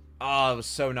 Oh, it was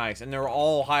so nice. And they were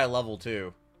all high level,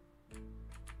 too.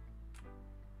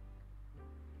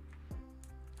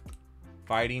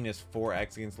 Fighting is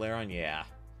 4x against Lairon? Yeah.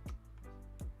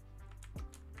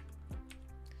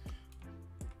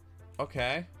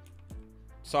 Okay.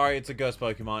 Sorry, it's a ghost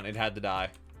Pokemon. It had to die.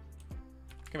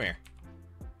 Come here.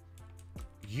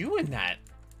 You and that.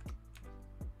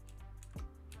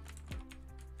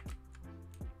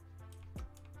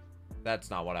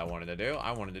 That's not what I wanted to do.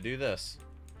 I wanted to do this.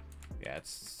 Yeah,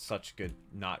 it's such good,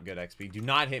 not good XP. Do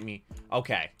not hit me.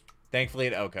 Okay. Thankfully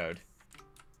it O-code.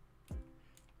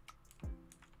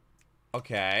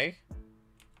 Okay.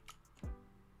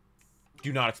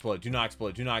 Do not explode. Do not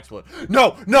explode. Do not explode.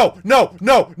 No! No! No!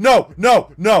 No! No!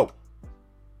 No! No!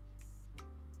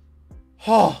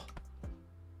 Oh.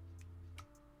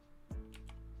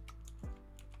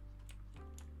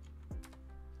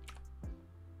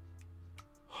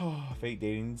 Fate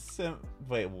dating sim.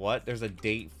 Wait, what? There's a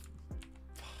date.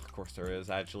 Of course there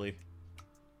is, actually.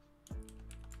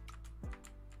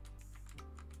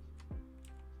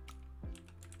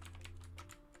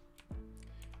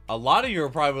 A lot of you are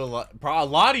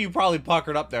probably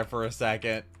puckered up there for a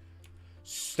second.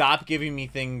 Stop giving me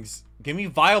things. Give me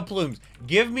Vileplumes.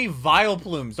 Give me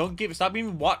Vileplumes. Don't give. Stop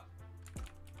giving me what?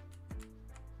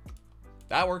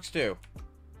 That works too.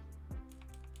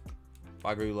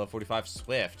 Bakugo level 45.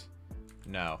 Swift.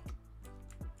 No.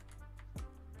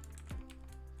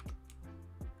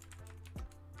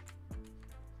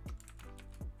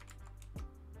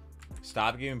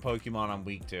 Stop giving Pokemon I'm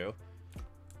weak to.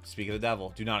 Speak of the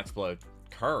devil. Do not explode.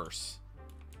 Curse.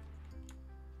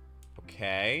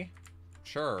 Okay.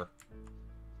 Sure.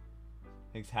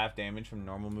 Takes half damage from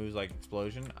normal moves like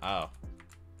explosion. Oh.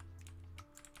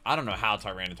 I don't know how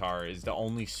Tyranitar is the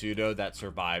only pseudo that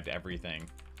survived everything.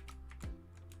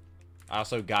 I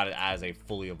also got it as a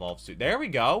fully evolved suit. There we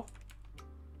go.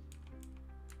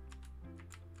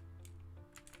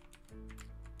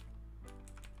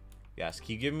 Yes,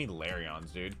 keep giving me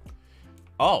Larions, dude.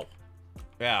 Oh.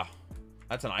 Yeah.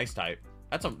 That's an ice type.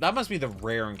 That must be the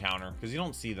rare encounter, because you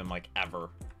don't see them, like, ever.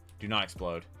 Do not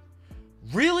explode.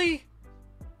 Really?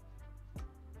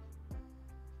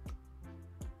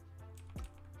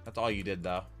 That's all you did,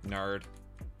 though. Nerd.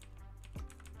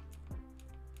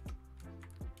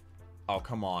 Oh,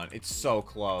 come on. It's so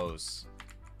close.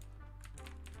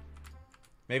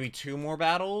 Maybe 2 more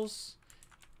battles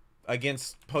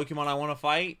against Pokemon I want to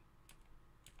fight.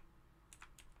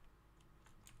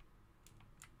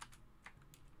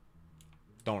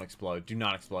 Don't explode. Do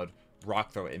not explode.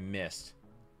 Rock throw. It missed.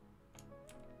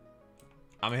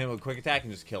 I'm gonna hit him with a quick attack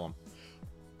and just kill him.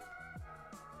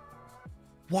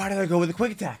 Why did I go with a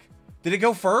quick attack? Did it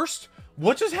go first?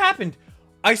 What just happened?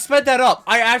 I sped that up.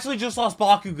 I actually just lost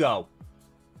Bakugo.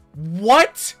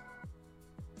 What?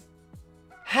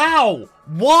 How?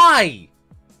 Why?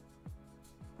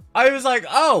 I was like,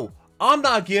 oh, I'm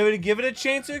not giving it a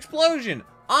chance to explosion.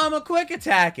 I'm a quick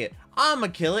attack it. I'ma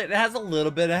kill it. It has a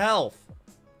little bit of health.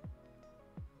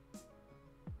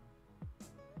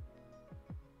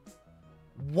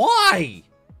 Why?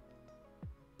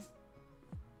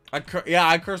 I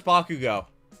curse Bakugo.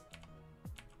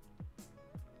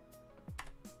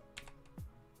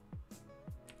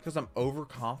 Because I'm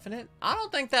overconfident? I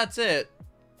don't think that's it.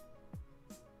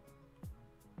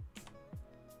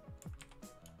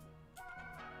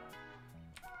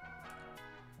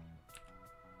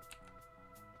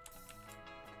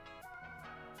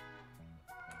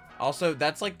 Also,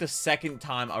 that's like the second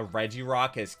time a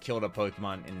Regirock has killed a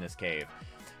Pokemon in this cave.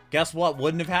 Guess what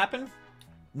wouldn't have happened?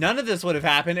 None of this would have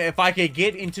happened if I could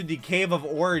get into the Cave of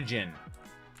Origin.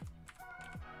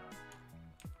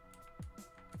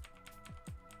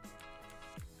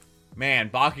 Man,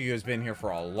 Bakugo's been here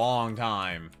for a long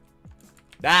time.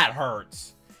 That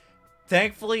hurts.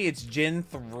 Thankfully, it's Gen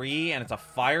 3 and it's a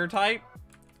fire type.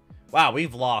 Wow,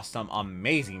 we've lost some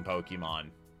amazing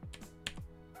Pokemon.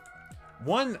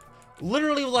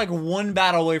 Literally like one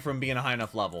battle away from being a high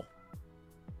enough level.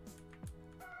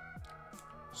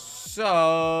 So...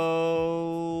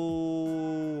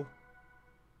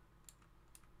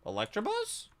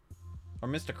 Electabuzz? Or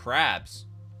Mr. Krabs?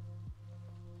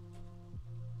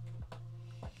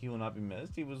 He will not be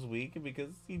missed. He was weak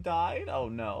because he died? Oh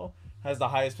no. Has the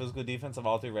highest physical defense of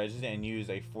all three Regis and used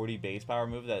a 40 base power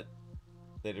move that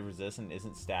it resists and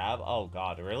isn't stab. Oh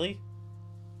god, really?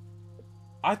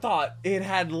 I thought it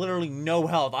had literally no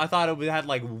health. I thought it had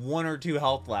like 1 or 2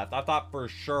 health left. I thought for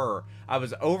sure I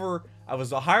was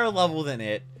a higher level than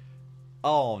it.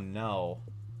 Oh no.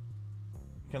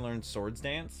 Can learn Swords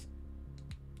Dance?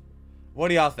 What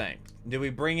do y'all think? Did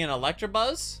we bring in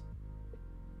Electabuzz?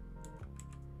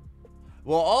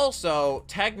 Well, also,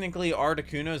 technically,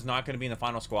 Articuno is not going to be in the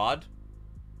final squad.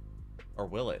 Or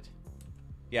will it?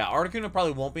 Yeah, Articuno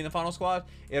probably won't be in the final squad.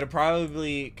 It'll probably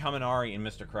be Kaminari and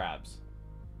Mr. Krabs.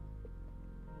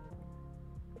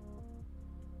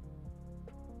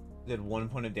 Did 1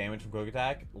 point of damage from Quick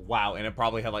Attack. Wow, and it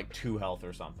probably had like 2 health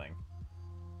or something.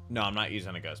 No, I'm not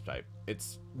using a Ghost type.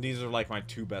 These are like my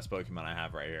 2 best Pokemon I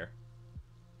have right here.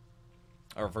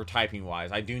 Or for typing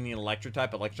wise. I do need Electric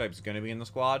type. Electric type is going to be in the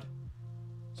squad.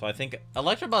 So I think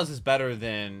Electabuzz is better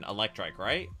than Electrike,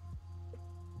 right?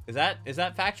 Is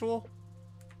that factual?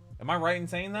 Am I right in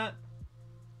saying that?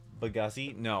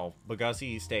 Bagussi? No.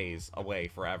 Bagussi stays away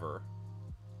forever.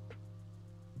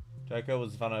 Draco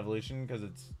was the final evolution because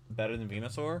it's better than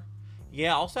Venusaur.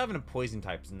 Yeah, also having a poison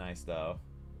type is nice though.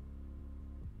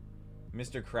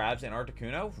 Mr. Krabs and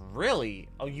Articuno? Really?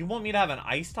 Oh, you want me to have an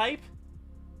ice type?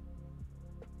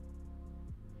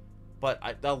 But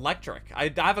electric.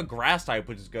 I have a grass type,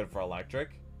 which is good for electric.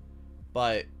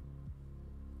 But...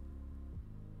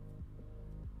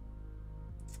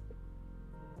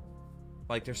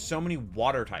 like, there's so many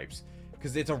water types.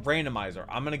 Because it's a randomizer.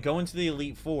 I'm going to go into the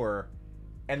Elite Four.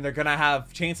 And they're going to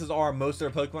have... chances are most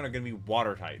of their Pokemon are going to be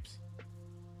water types.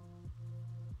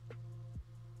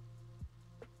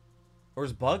 Or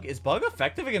is Bug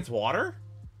effective against water?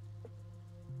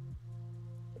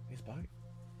 Is Bug...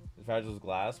 Fragile as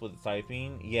glass with its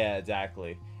typing? Yeah,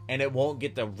 exactly. And it won't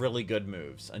get the really good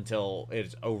moves until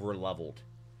it's over leveled.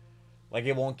 Like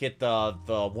it won't get the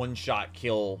one-shot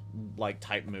kill like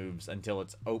type moves until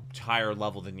it's higher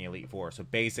level than the Elite Four. So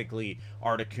basically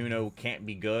Articuno can't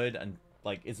be good and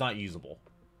like it's not usable.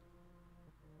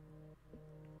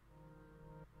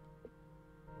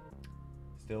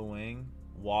 Still Wing.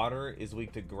 Water is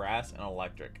weak to grass and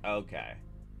electric. Okay.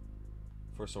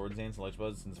 For Swords Dance,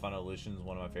 Electabuzz, since Final Evolution is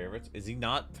one of my favorites. Is he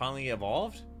not finally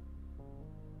evolved?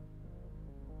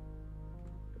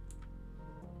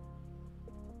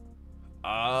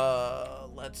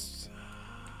 Let's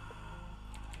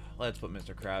put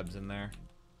Mr. Krabs in there.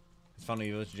 His Final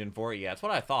Evolution Gen 4? Yeah, that's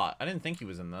what I thought. I didn't think he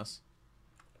was in this.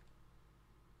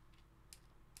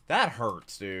 That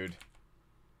hurts, dude.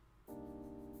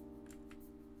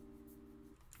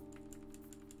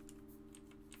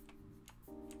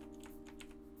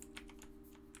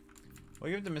 We'll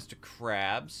give it to Mr.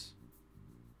 Krabs.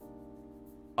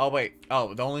 Oh, wait.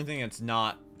 Oh, the only thing that's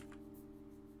not...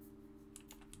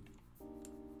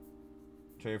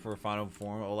 trade for a final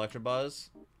form of Electabuzz?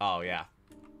 Oh, yeah.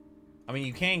 I mean,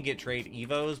 you can get trade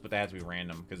Evos, but they have to be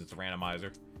random because it's a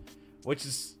randomizer. Which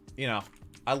is, you know,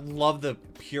 I love the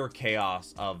pure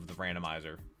chaos of the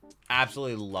randomizer.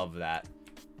 Absolutely love that.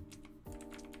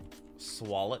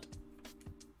 Swalot.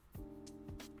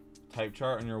 Type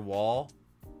chart on your wall.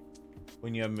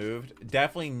 When you have moved.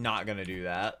 Definitely not gonna do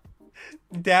that.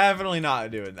 Definitely not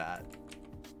doing that.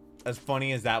 As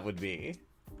funny as that would be.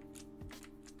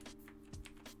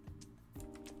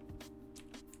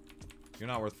 You're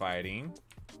not worth fighting.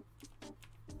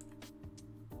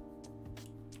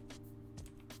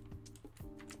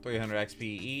 300 XP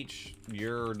each.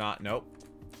 You're not... Nope.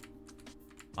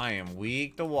 I am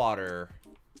weak to water.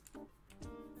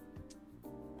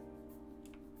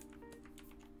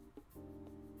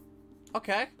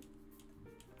 Okay.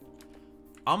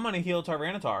 I'm gonna heal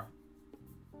Tyranitar.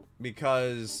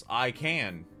 Because I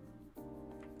can.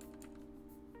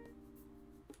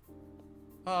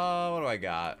 What do I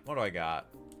got? What do I got?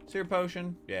 Seer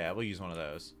Potion? Yeah, we'll use one of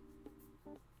those.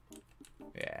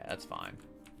 Yeah, that's fine.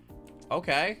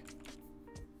 Okay.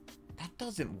 That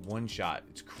doesn't one-shot.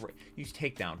 It's crazy. Use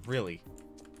Takedown. Really?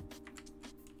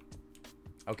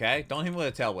 Okay. Don't hit him with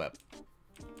a Tail Whip.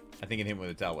 I think it hit him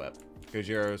with a Tail Whip.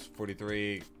 Gojiro's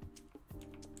 43.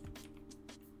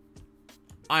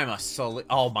 I'm a solid...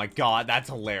 Oh my god, that's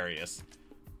hilarious.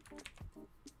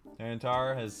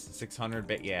 Tyranitar has 600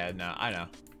 bit. Yeah, no, I know.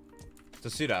 It's a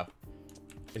pseudo.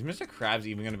 Is Mr. Krabs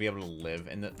even going to be able to live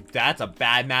in the... That's a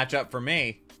bad matchup for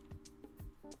me.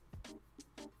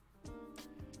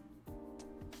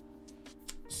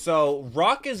 So,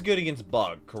 Rock is good against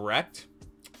Bug, correct?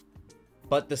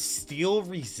 But the Steel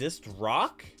resist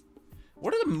Rock?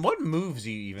 What moves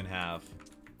do you even have?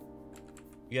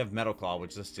 You have Metal Claw,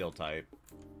 which is a Steel type.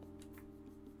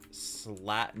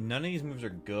 None of these moves are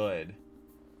good.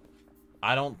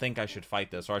 I don't think I should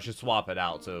fight this, or I should swap it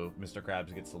out so Mr.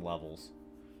 Krabs gets the levels.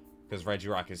 Because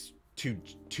Regirock is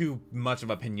too much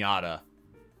of a pinata.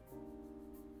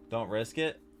 Don't risk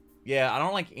it? Yeah, I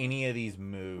don't like any of these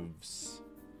moves.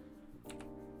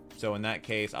 So in that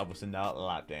case, I will send out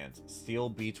Lap Dance. Steel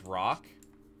beats Rock.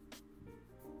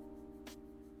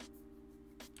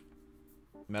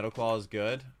 Metal Claw is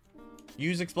good.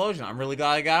 Use Explosion. I'm really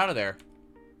glad I got out of there.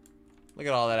 Look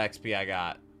at all that XP I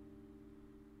got.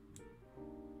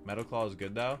 Metal Claw is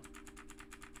good, though.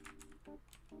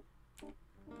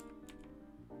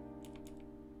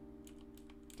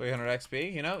 $300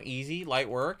 XP, you know, easy, light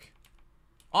work.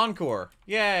 Encore,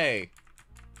 yay!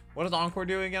 What does Encore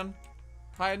do again?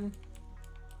 Hiding?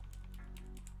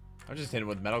 I'm just hitting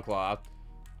with Metal Claw.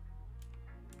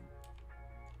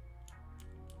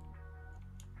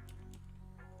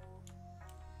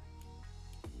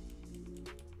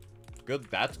 Good,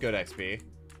 that's good XP.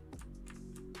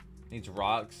 Needs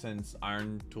rocks since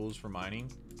iron tools for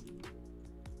mining.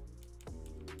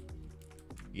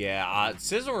 Yeah,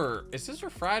 Scizor... Is Scizor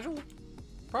fragile?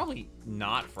 Probably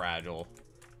not fragile.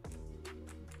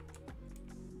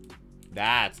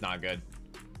 That's not good.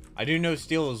 I do know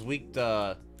Steel is weak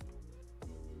to...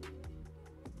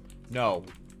 No.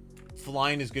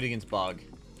 Flying is good against Bug.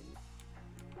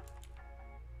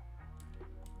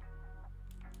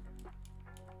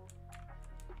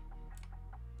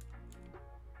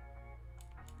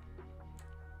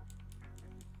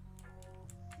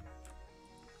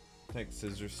 Take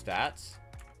Scizor stats.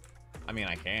 I mean,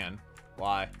 I can.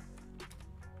 Why?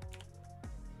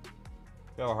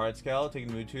 Go a hard scale, take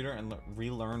a mood tutor, and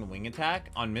relearn wing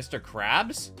attack on Mr.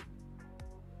 Krabs?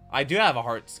 I do have a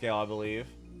heart scale, I believe.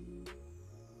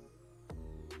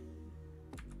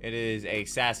 It is a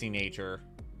sassy nature.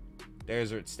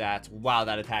 There's its stats. Wow,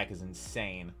 that attack is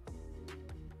insane.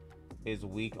 Is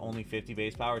weak, only 50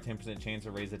 base power, 10% chance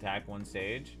to raise attack one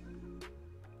stage.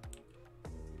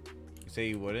 You say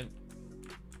you wouldn't?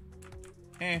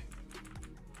 Eh.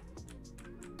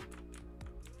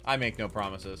 I make no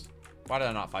promises. Why did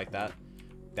I not fight that?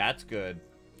 That's good.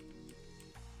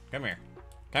 Come here.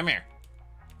 Come here.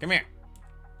 Come here.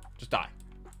 Just die.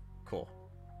 Cool.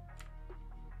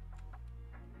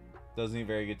 Doesn't need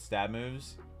very good stab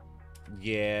moves.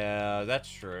 Yeah,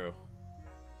 that's true.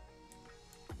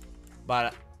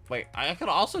 But, wait, I could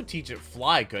also teach it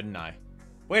fly, couldn't I?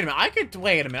 Wait a minute, I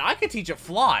could teach it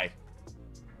fly.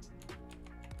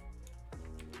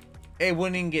 It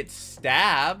wouldn't get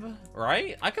stab,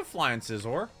 right? I could fly in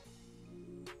Scizor.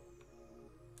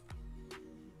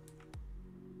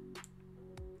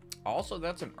 Also,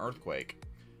 that's an earthquake.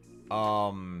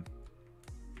 Mr.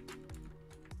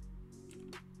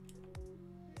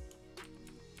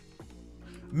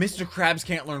 Krabs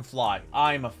can't learn fly.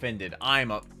 I'm offended.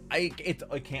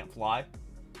 It can't fly.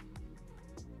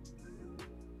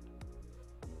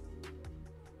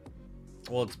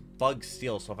 Well, it's Bug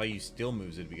Steel, so if I use Steel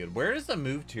moves, it'd be good. Where is the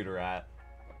move tutor at?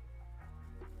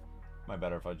 Might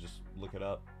better if I just look it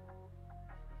up.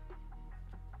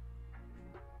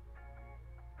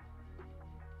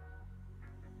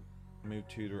 Move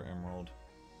tutor Emerald.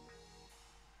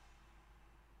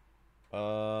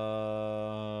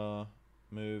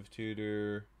 Move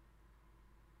tutor.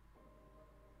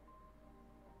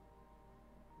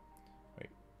 Wait,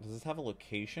 does this have a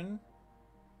location?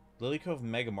 Lily Cove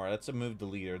Megamart, that's a move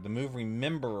deleter. The move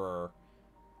Rememberer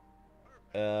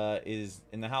is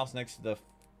in the house next to the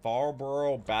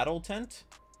Farborough Battle Tent.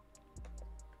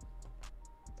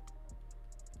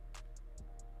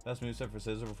 Best moveset for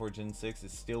Scissor before Gen 6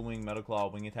 is Steel Wing, Metal Claw,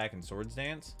 Wing Attack, and Swords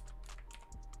Dance.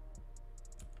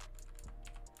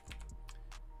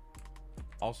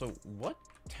 Also, what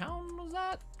town was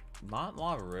that? Not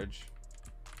Lava Ridge.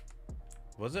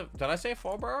 Was it? Did I say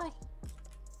Farborough?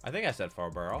 I think I said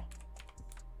Farborough.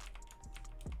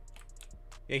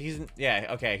 Yeah, he's in, yeah,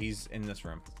 okay, he's in this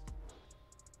room.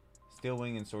 Steel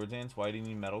Wing and Swords Dance. Why do you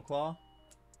need Metal Claw?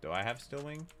 Do I have Steel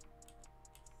Wing?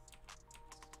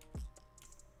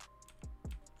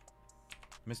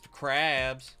 Mr.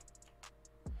 Krabs.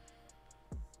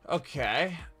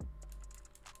 Okay.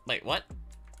 Wait, what?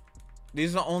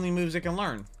 These are the only moves it can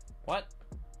learn. What?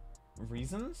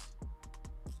 Reasons?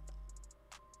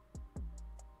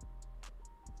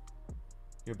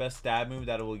 Your best stab move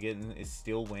that it will get in is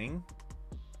Steel Wing.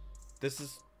 This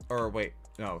is... Or, wait.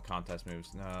 No, contest moves.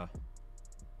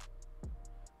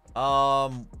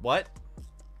 What?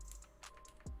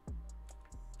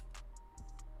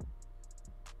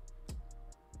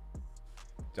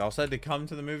 Y'all said to come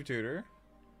to the move tutor.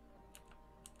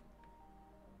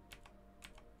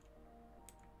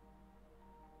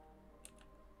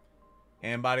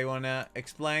 Anybody want to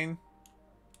explain?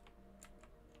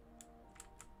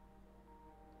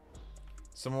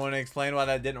 Someone want to explain why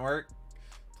that didn't work?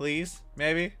 Please?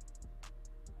 Maybe?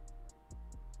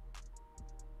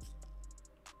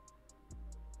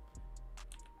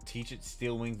 Teach it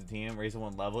Steel Wings to TM. Raise it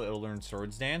 1 level. It'll learn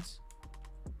Swords Dance.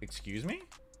 Excuse me?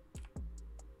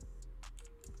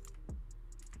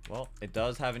 Well, it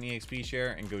does have an EXP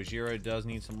share, and Gojira does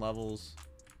need some levels.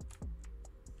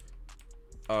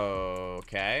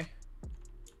 Okay.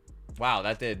 Wow,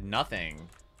 that did nothing.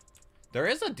 There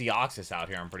is a Deoxys out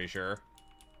here, I'm pretty sure.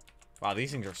 Wow,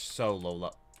 these things are so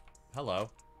low. Hello.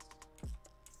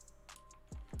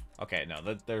 Okay,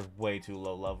 no, they're way too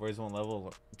low level. Raise 1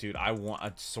 level. Dude, I want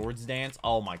a Swords Dance.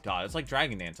 Oh my god, it's like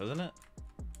Dragon Dance, isn't it?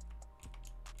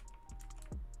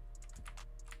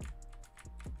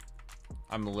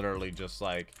 I'm literally just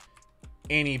like,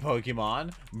 any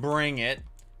Pokemon, bring it.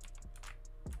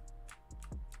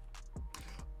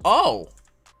 Oh!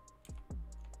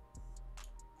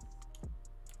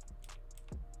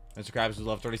 Mr. Krabs is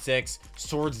level 36.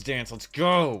 Swords Dance, let's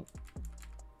go!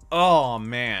 Oh,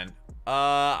 man.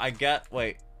 I get...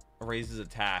 Wait. Raises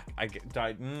attack. I get...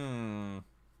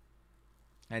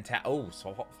 Attack... Oh,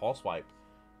 so false swipe.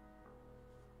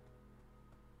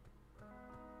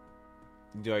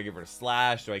 Do I get rid of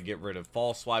Slash? Do I get rid of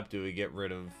false swipe? Do we get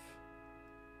rid of...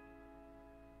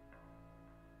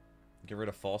 Get rid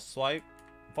of false swipe?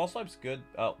 False swipe's good.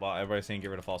 Oh, well, everybody's saying get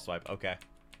rid of false swipe. Okay.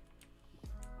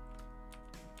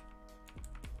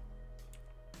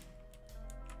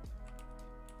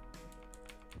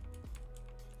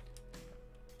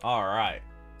 Alright.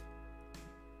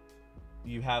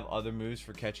 You have other moves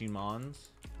for catching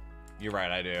Mons? You're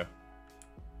right, I do.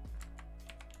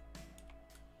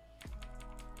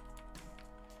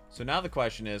 So now the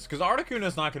question is, because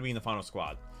Articuno's not going to be in the final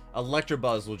squad.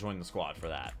 Electabuzz will join the squad for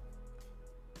that.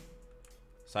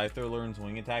 Scyther learns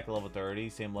Wing Attack at level 30.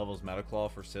 Same level as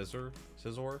Metaclaw for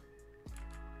Scizor.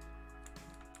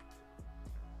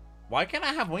 Why can't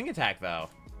I have Wing Attack, though?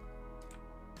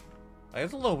 Like,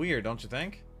 it's a little weird, don't you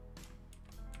think?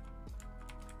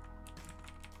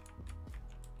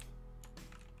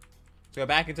 Let's go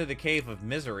back into the Cave of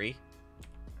Misery.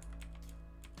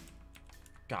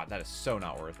 God, that is so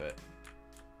not worth it.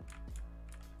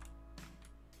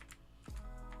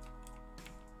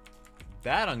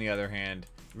 That, on the other hand,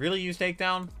 really use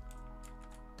Takedown?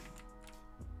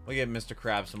 We'll give Mr.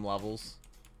 Krabs some levels.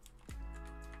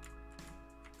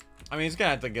 I mean, he's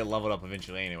gonna have to get leveled up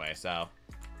eventually anyway, so...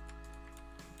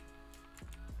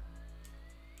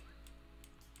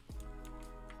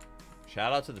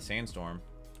 Shout out to the Sandstorm.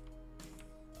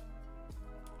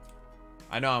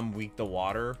 I know I'm weak to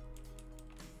water.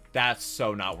 That's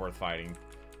so not worth fighting.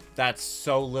 That's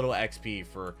so little XP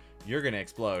for... You're gonna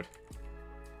explode.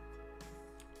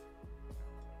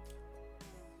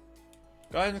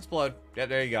 Go ahead and explode. Yeah,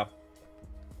 there you go.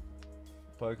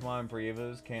 Pokemon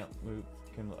Brevas can't move...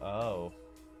 Oh.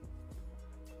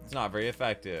 It's not very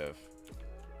effective.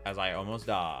 As I almost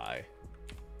die.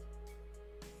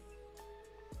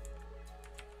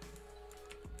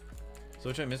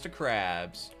 Switch out Mr.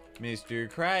 Krabs.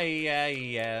 Mr.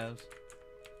 Krabs.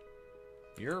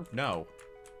 You're... No.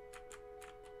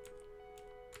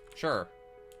 Sure.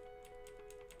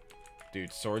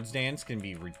 Dude, Swords Dance can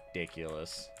be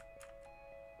ridiculous.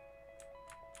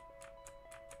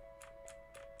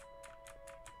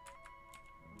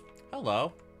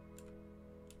 Hello.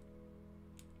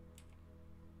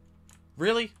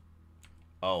 Really?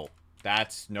 Oh,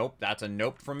 that's nope. That's a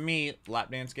nope from me. Lap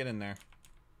dance, get in there.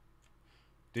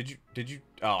 Did you?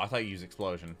 Oh, I thought you used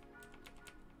explosion.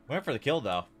 Went for the kill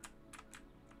though.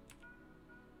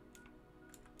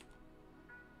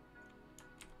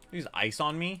 Use ice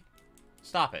on me?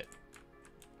 Stop it.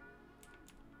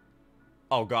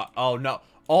 Oh god. Oh no.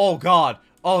 Oh god.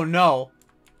 Oh no.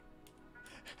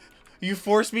 You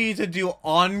forced me to do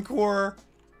encore.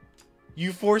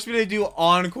 You forced me to do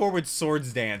encore with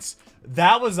swords dance.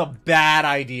 That was a bad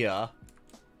idea.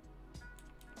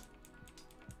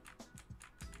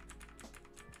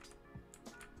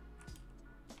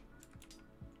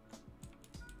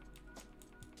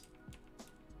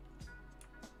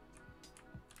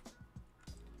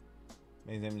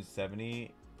 Main damage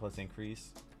 70 plus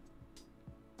increase.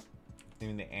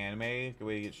 Even the anime, good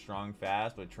way to get strong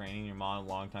fast, but training your mon a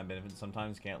long time benefits.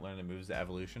 Sometimes you can't learn the moves to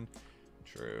evolution.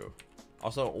 True.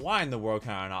 Also, why in the world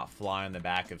can I not fly on the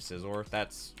back of Scizor?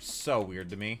 That's so weird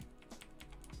to me.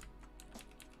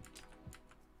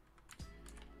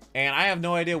 And I have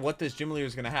no idea what this gym leader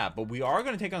is going to have, but we are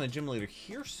going to take on the gym leader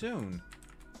here soon.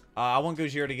 I want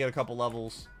Gojira to get a couple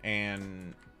levels,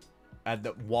 and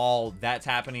while that's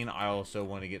happening, I also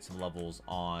want to get some levels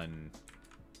on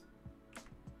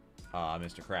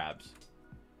Mr. Krabs.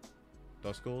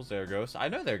 Those schools, they're ghosts. I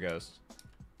know they're ghosts.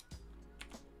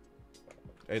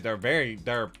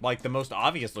 They're like the most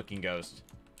obvious looking ghost.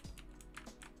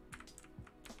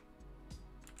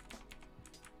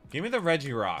 Give me the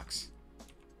Reggie rocks.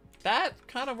 That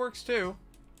kind of works too.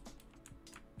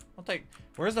 I'll take,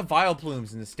 where's the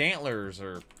Vileplumes and the Stantlers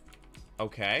or,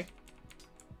 okay.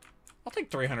 I'll take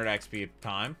 300 XP at a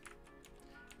time.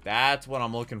 That's what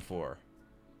I'm looking for.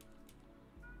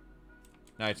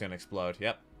 Now it's gonna explode.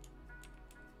 Yep.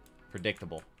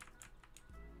 Predictable.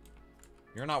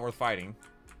 You're not worth fighting.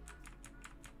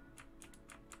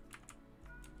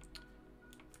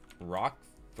 Rock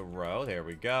throw. There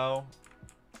we go.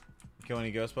 Kill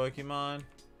any ghost Pokemon?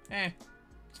 Eh.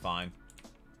 It's fine.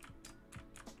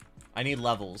 I need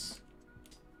levels.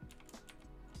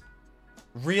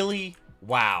 Really?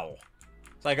 Wow.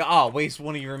 It's like, oh, waste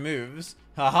one of your moves.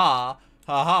 Haha.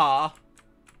 Haha.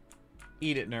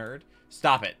 Eat it, nerd.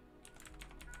 Stop it.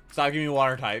 Stop giving me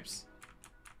water types.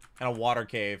 And a water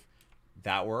cave.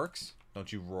 That works.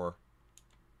 Don't you roar.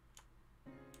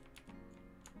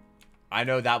 I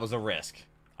know that was a risk.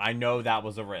 I know that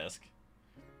was a risk.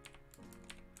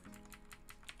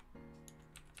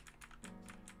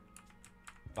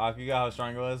 Bakugo, how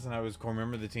strong it was, and I was core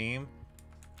member of the team.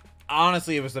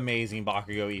 Honestly, it was amazing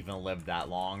Bakugo even lived that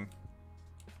long.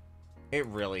 It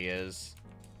really is.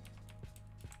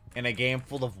 In a game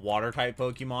full of water-type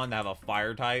Pokemon that have a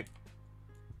fire-type.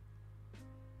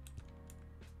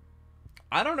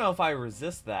 I don't know if I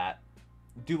resist that.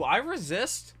 Do I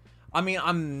resist? I mean,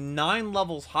 I'm 9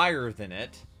 levels higher than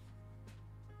it.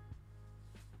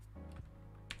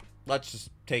 Let's just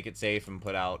take it safe and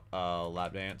put out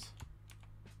Lap Dance.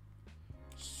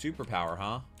 Superpower,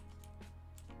 huh?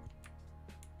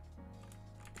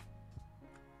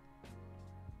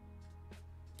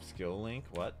 Skill link,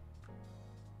 what?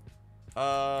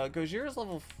 Gojira's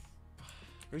level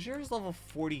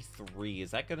 43.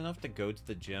 Is that good enough to go to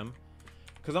the gym?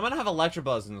 Because I'm gonna have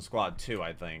Electabuzz in the squad too,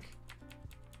 I think.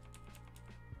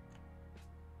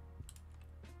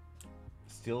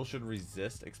 Steel should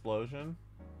resist explosion.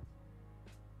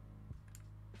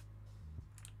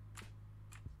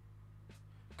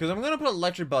 Because I'm gonna put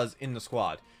Electabuzz in the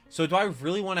squad. So do I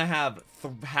really want to have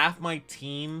half my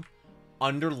team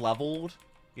under-leveled,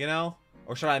 you know?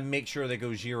 Or should I make sure that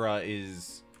Gojira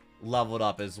is leveled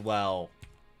up as well?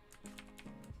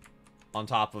 On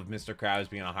top of Mr. Krabs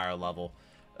being a higher level.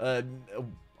 The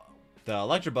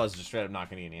Electabuzz is just straight up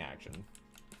not going to get any action.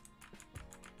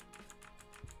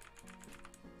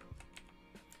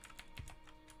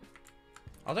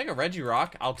 I'll take a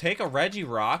Regirock. I'll take a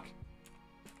Regirock.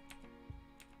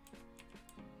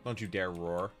 Don't you dare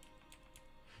roar.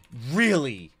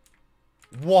 Really?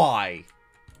 Why?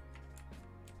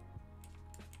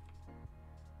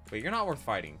 But you're not worth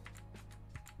fighting.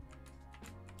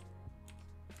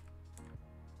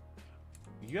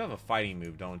 You have a fighting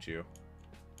move, don't you?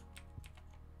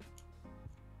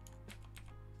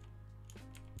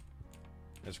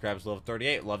 Mr. Krabs level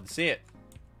 38. Love to see it.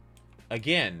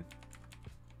 Again.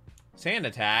 Sand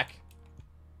attack.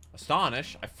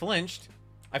 Astonish. I flinched.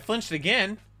 I flinched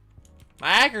again. My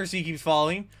accuracy keeps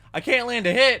falling. I can't land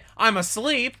a hit. I'm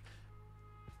asleep.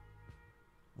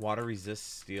 Water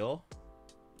resists steel.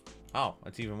 Oh,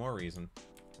 that's even more reason.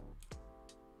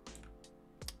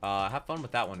 Have fun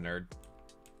with that one, nerd.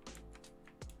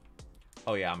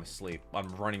 Oh yeah, I'm asleep. I'm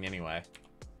running anyway.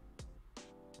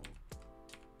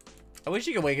 I wish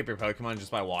you could wake up your Pokemon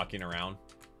just by walking around.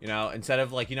 You know, instead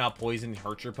of like, you know how poison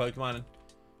hurts your Pokemon?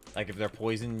 Like if they're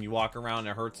poisoned, you walk around and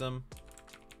it hurts them.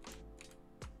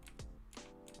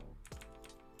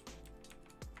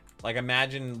 Like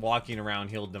imagine walking around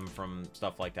healed them from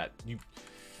stuff like that. You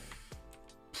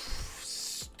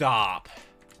stop.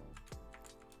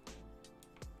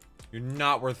 You're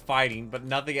not worth fighting, but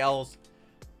nothing else.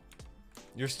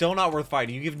 You're still not worth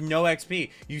fighting. You give no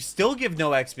XP. You still give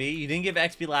no XP. You didn't give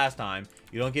XP last time.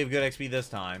 You don't give good XP this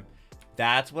time.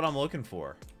 That's what I'm looking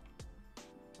for.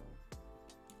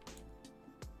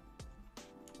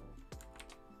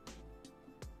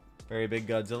 Very big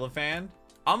Godzilla fan.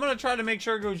 I'm gonna try to make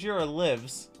sure Gojira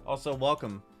lives. Also,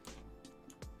 welcome.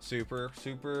 Super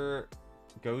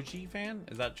Goji fan?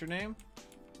 Is that your name?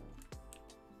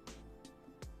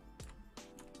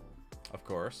 Of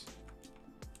course.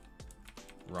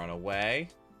 Run away.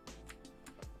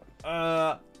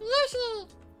 For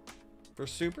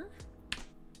super?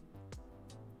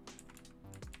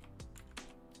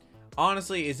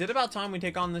 Honestly, is it about time we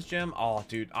take on this gym? Oh,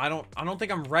 dude, I don't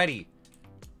think I'm ready.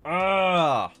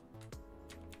 I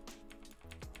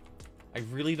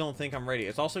really don't think I'm ready.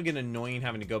 It's also getting annoying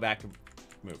having to go back and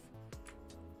move.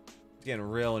 It's getting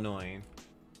real annoying.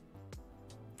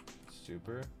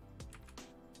 Super.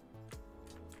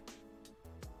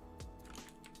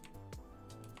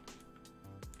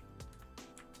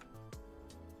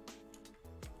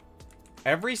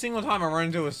 Every single time I run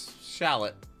into a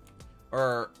shallot.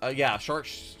 Or, yeah, shark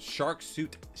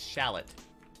suit shallot.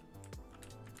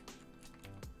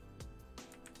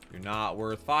 You're not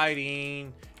worth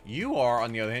fighting. You are,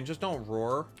 on the other hand. Just don't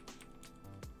roar.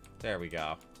 There we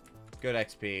go. Good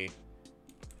XP.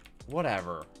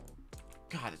 Whatever.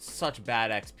 God, it's such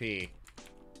bad XP.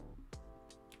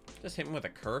 Just hit me with a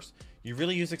curse. You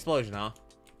really use explosion, huh?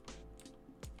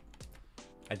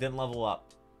 I didn't level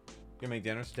up. Gonna make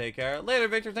dinner, so take care. Later,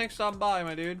 Victor. Thanks for stopping by,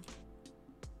 my dude.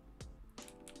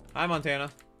 Hi, Montana.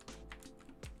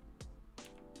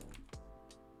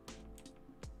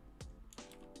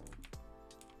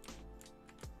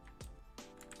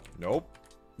 Nope.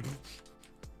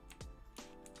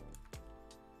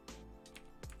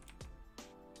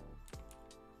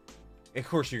 Of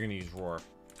course you're gonna use roar.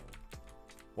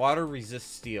 Water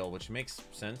resists steel, which makes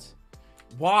sense.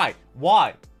 Why?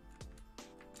 Why?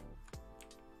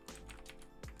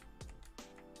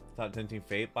 Stop tempting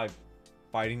fate by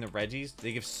fighting the Reggies.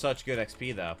 They give such good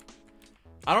XP though.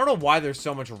 I don't know why there's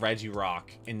so much Regirock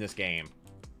in this game.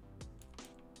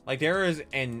 Like, there is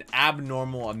an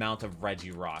abnormal amount of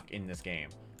Regirock in this game.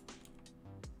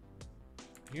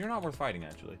 You're not worth fighting,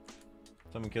 actually.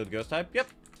 Someone killed Ghost type? Yep,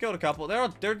 killed a couple.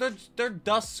 They're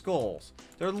dust skulls.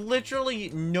 They're literally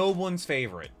no one's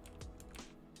favorite.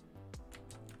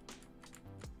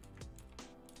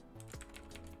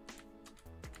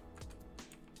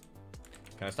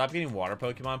 Can I stop getting water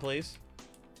Pokemon, please?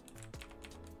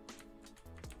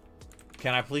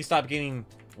 Can I please stop getting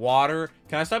water?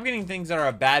 Can I stop getting things that are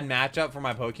a bad matchup for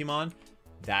my Pokemon?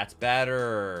 That's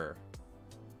better.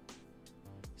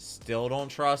 Still don't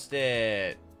trust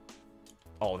it.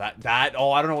 Oh,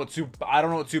 oh, I don't know what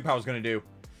Super Power's gonna do.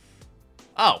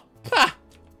 Oh, ha!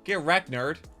 Get wrecked,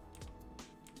 nerd.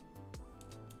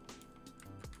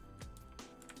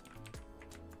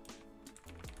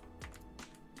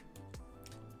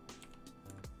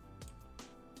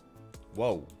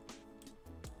 Whoa.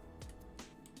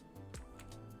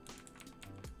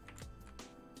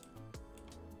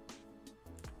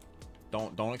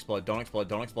 Don't explode. Don't explode.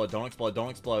 Don't explode. Don't explode. Don't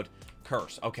explode.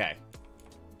 Curse. Okay.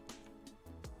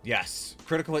 Yes.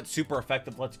 Critical hit, super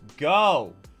effective. Let's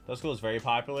go. Duskull is very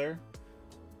popular.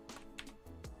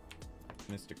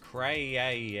 Mr.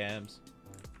 Krabs.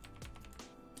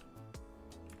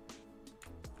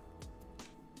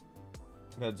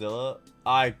 Godzilla.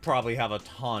 I probably have a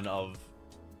ton of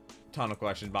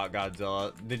questions about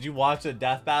Godzilla. Did you watch the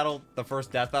death battle? The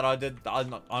first death battle I did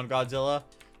on Godzilla?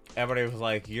 Everybody was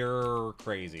like, you're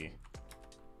crazy.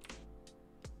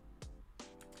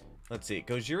 Let's see.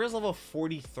 Gojira's level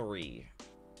 43.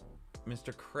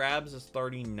 Mr. Krabs is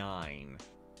 39.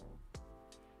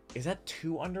 Is that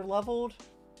too underleveled?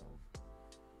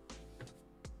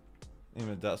 In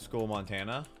a Duskull,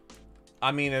 Montana.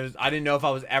 I mean, I didn't know if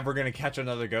I was ever going to catch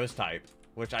another ghost type.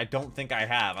 Which I don't think I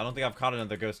have. I don't think I've caught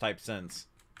another ghost type since.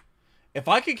 If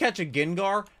I could catch a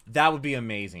Gengar, that would be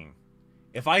amazing.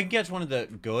 If I could catch one of the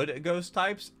good ghost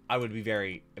types, I would be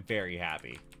very, very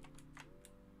happy.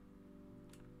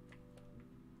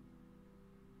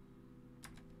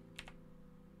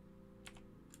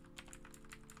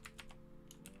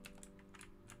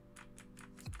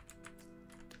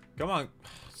 Come on.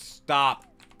 Stop.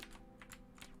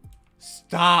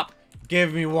 Stop!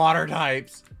 Give me water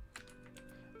types!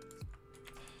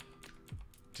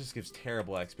 Just gives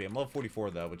terrible XP. I'm level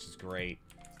 44 though, which is great.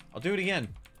 I'll do it again.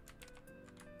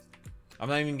 I'm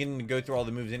not even getting to go through all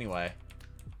the moves anyway.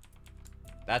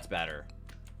 That's better.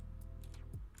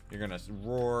 You're gonna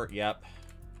roar. Yep.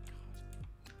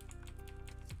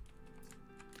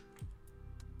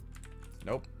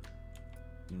 Nope.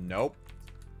 Nope.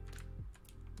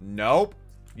 Nope.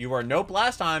 You were nope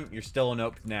last time. You're still a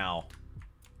nope now.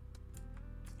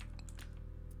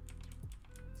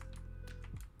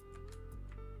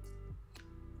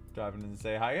 Driving in to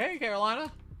say hi. Hey,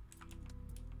 Carolina.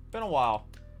 Been a while.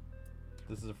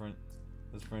 This is a friend.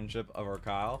 This friendship of our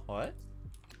Kyle. What?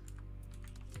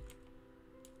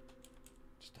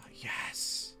 Just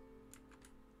yes.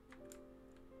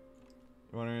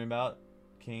 You wondering about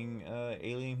King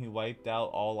Alien who wiped out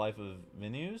all life of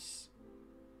Venus?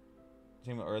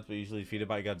 Team of Earth, but usually defeated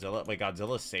by Godzilla. Wait,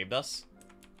 Godzilla saved us?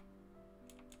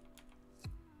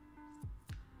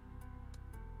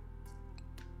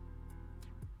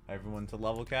 Everyone to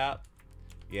level cap?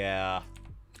 Yeah.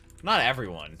 Not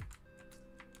everyone.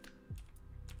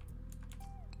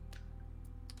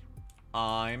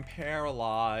 I'm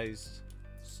paralyzed.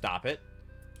 Stop it.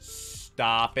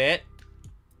 Stop it.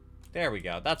 There we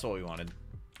go. That's what we wanted.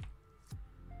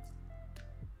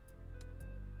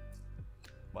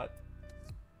 What?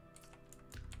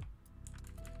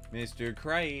 Mr.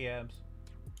 Krabs.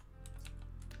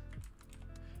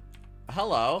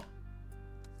 Hello.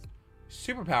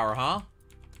 Superpower, huh?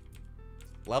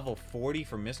 Level 40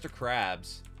 for Mr.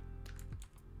 Krabs.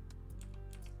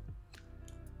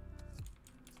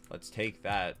 Let's take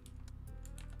that.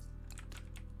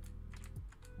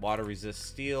 Water resist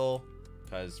steel.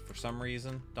 Because for some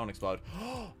reason, don't explode.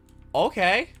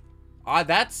 Okay.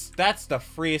 That's the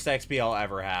freest XP I'll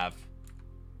ever have.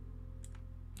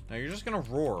 Now you're just gonna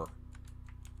roar.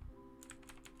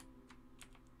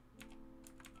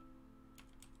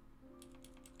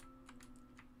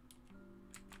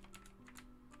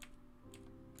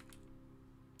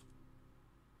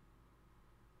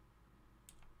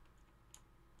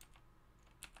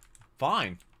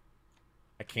 Fine.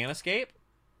 I can't escape?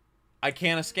 I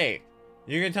can't escape.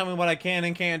 You're gonna tell me what I can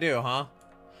and can't do, huh?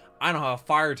 I don't have a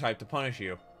fire type to punish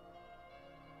you.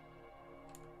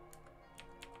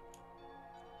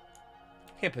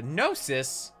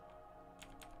 Hypnosis?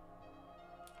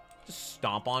 Just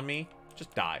stomp on me.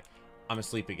 Just die. I'm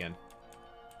asleep again.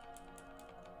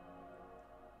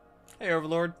 Hey,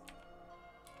 Overlord.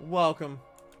 Welcome.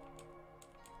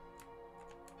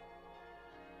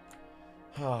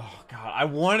 Oh, God. I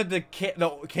wanted the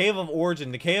Cave of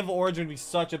Origin. The Cave of Origin would be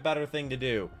such a better thing to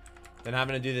do than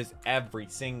having to do this every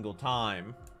single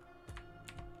time.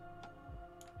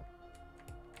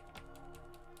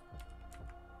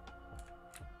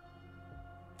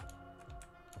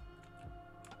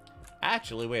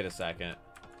 Actually, wait a second.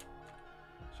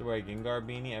 Should I wear a Gengar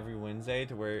beanie every Wednesday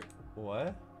to wear...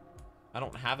 What? I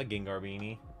don't have a Gengar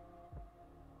beanie.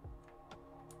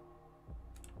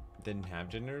 Didn't have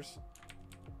genders?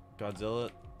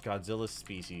 Godzilla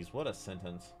species. What a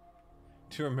sentence.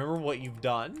 To remember what you've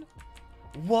done?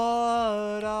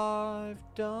 What I've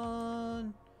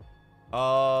done.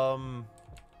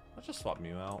 Let's just swap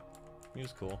Mew out.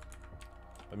 Mew's cool.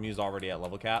 But Mew's already at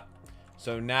level cap.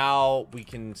 So now we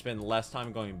can spend less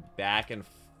time going back and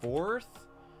forth.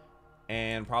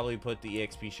 And probably put the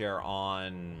EXP share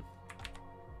on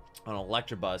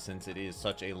Electabuzz since it is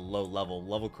such a low level.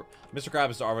 Mr.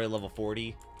 Krabs is already level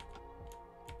 40.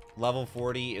 Level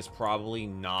 40 is probably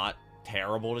not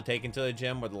terrible to take into the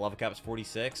gym where the level cap is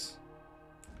 46.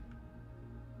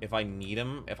 If I need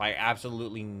him, if I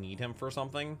absolutely need him for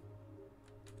something.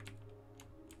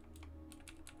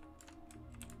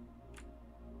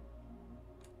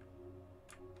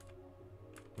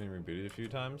 Been rebooted a few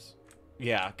times.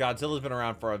 Yeah, Godzilla's been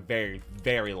around for a very,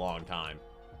 very long time.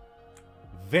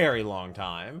 Very long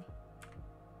time.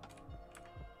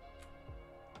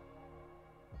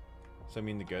 So I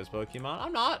mean the ghost Pokemon?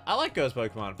 I'm not. I like ghost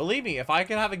Pokemon. Believe me, if I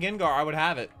could have a Gengar, I would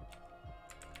have it.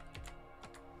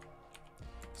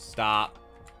 Stop.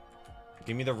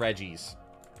 Give me the Reggies.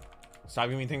 Stop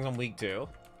giving me things I'm weak to.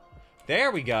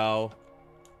 There we go.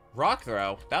 Rock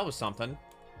throw. That was something.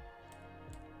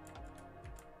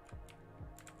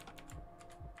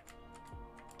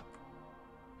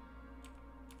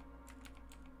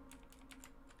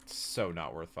 So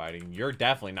not worth fighting. You're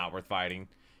definitely not worth fighting.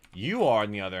 You are,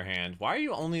 on the other hand. Why are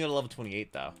you only at level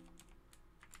 28, though?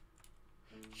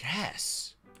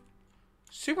 Yes.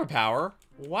 Superpower.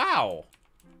 Wow.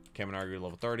 Kaminari, you're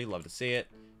level 30. Love to see it.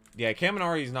 Yeah,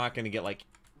 Kaminari is not going to get, like,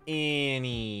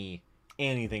 anything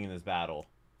in this battle.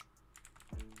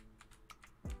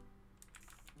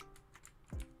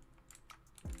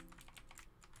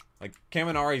 Like,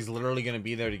 Kaminari's literally going to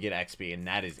be there to get XP, and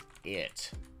that is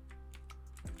it.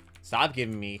 Stop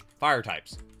giving me fire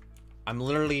types. I'm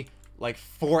literally, like,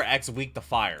 4x weak to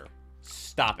fire.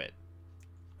 Stop it.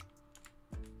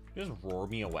 Just roar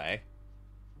me away.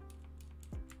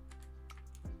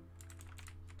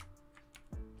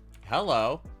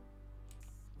 Hello.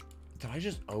 Did I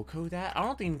just OHKO that? I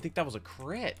don't even think that was a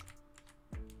crit.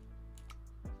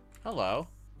 Hello.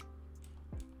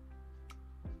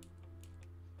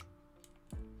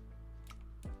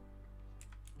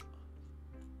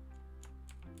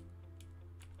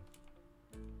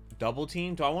 Double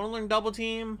team? Do I want to learn double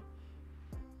team?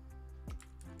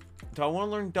 Do I want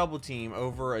to learn double team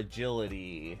over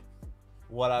agility?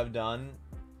 What I've done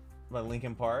by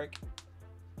Linkin Park.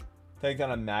 Take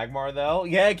down a Magmar though.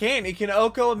 Yeah, it can. It can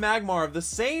OHKO a Magmar of the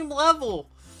same level.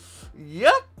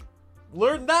 Yep.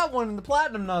 Learned that one in the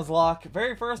Platinum Nuzlocke.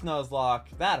 Very first Nuzlocke.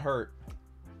 That hurt.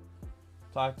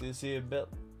 Talk to you. See you a bit.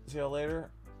 See you later.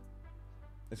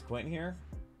 Is Quentin here?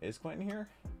 Is Quentin here?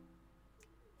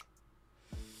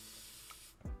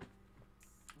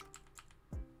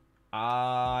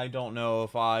 I don't know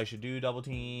if I should do double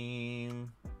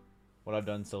team. What I've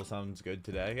done still sounds good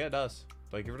today. Yeah, it does.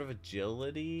 Do I get rid of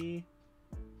agility?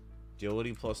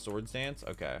 Agility plus sword stance?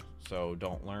 Okay, so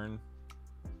don't learn.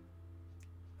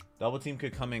 Double team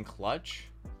could come in clutch.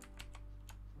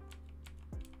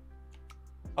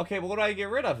 Okay, but what do I get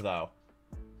rid of, though?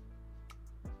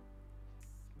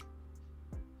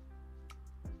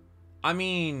 I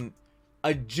mean,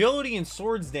 agility and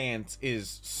sword stance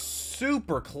is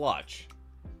super clutch.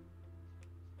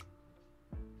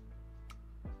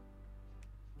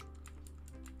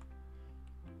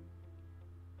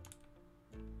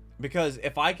 Because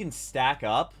if I can stack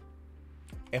up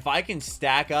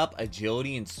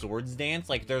agility and swords dance,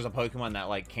 like there's a Pokemon that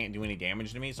like can't do any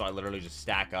damage to me, so I literally just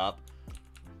stack up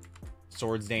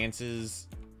swords dances,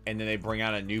 and then they bring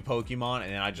out a new Pokemon,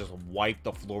 and then I just wipe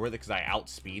the floor with it because I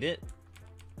outspeed it.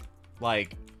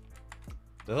 Like,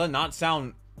 does that not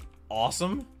sound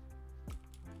awesome?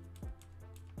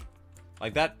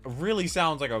 Like, that really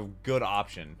sounds like a good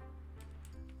option.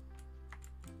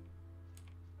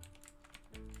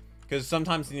 Because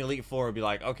sometimes in the Elite Four, it'd be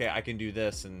like, okay, I can do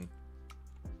this, and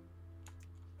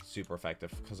super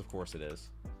effective, because of course it is.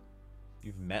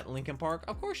 You've met Linkin Park?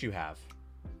 Of course you have.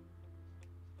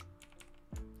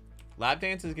 Lap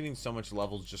Dance is getting so much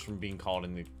levels just from being called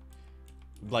in the,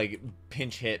 like,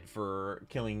 pinch hit for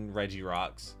killing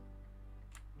Reggie-Rocks.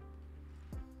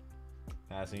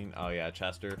 Passing. Oh, yeah,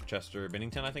 Chester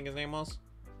Bennington, I think his name was.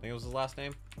 I think it was his last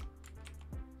name.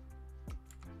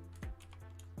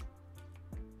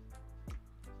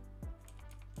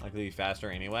 Likely to be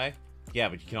faster anyway. Yeah,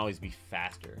 but you can always be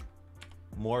faster.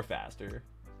 More faster.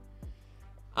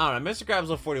 I don't know. Mr. Krabs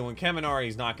level 41. Kaminari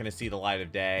is not going to see the light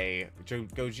of day.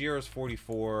 Gojira's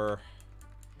 44.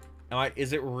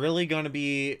 Is it really going to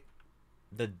be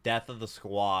the death of the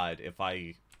squad if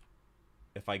I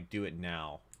do it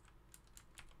now?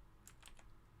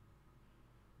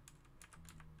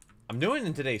 I'm doing it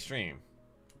in today's stream.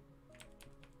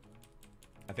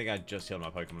 I think I just healed my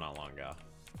Pokemon not long ago.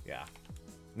 Yeah.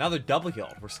 Now they're double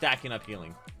healed. We're stacking up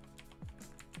healing.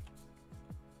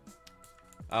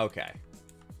 Okay.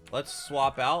 Let's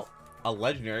swap out a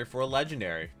legendary for a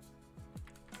legendary.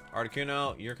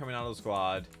 Articuno, you're coming out of the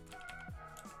squad.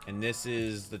 And this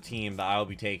is the team that I'll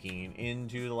be taking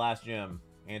into the last gym.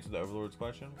 Answer the Overlord's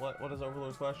question. What is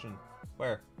Overlord's question?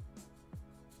 Where?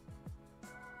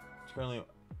 It's currently...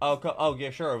 Oh,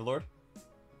 yeah, sure, Overlord.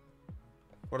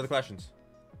 What are the questions?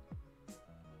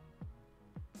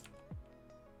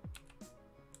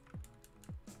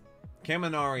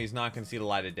 Kaminari is not going to see the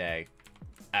light of day.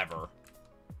 Ever.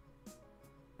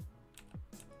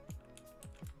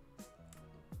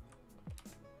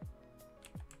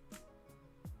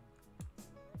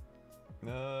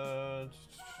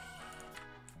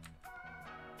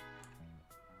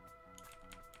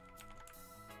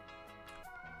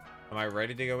 Am I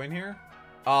ready to go in here?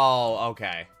 Oh,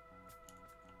 okay.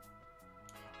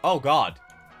 Oh, God.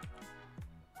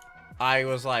 I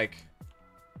was like...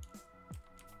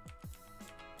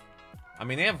 I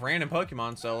mean, they have random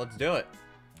Pokemon, so let's do it.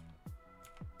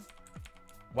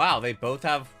 Wow, they both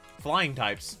have flying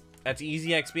types. That's easy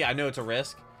XP. I know it's a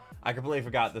risk. I completely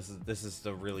forgot this is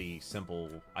the really simple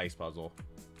ice puzzle.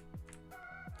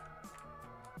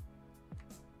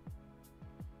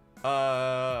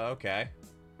 Okay.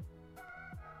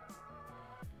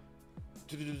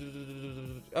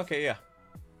 Okay, yeah.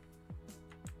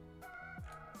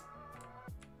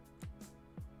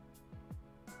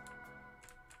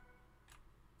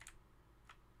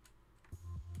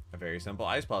 A very simple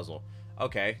ice puzzle.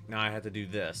 Okay, now I have to do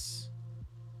this.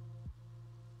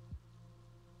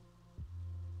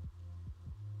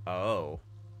 Oh.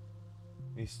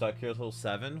 He's stuck here till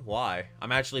 7? Why?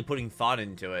 I'm actually putting thought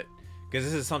into it. Because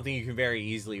this is something you can very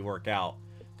easily work out.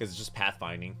 Because it's just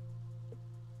pathfinding.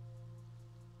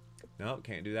 Nope,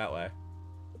 can't do that way.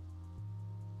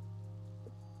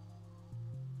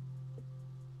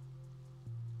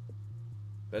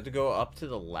 Do I have to go up to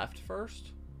the left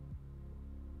first?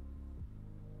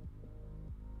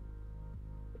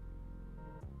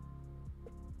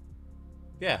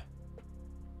 Yeah.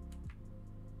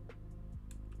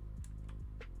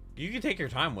 You can take your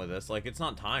time with this. Like, it's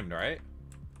not timed, right?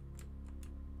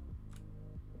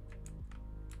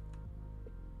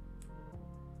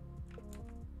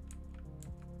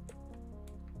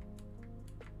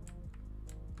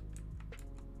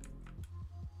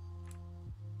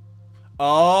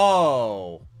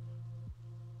 Oh.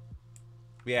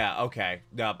 Yeah, okay.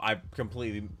 No, I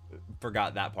completely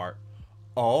forgot that part.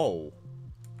 Oh.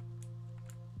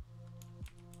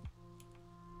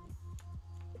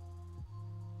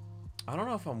 I don't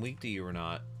know if I'm weak to you or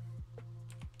not.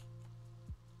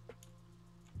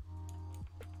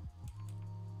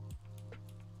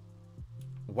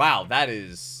 Wow, that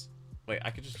is... Wait, I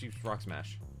could just use Rock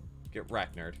Smash. Get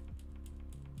wrecked, nerd.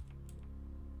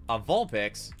 A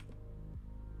Vulpix?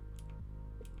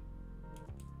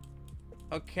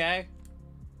 Okay.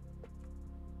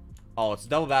 Oh, it's a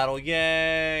double battle.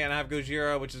 Yay! And I have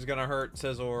Gojira, which is gonna hurt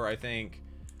Scizor, I think.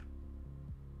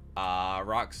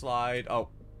 Rock Slide. Oh,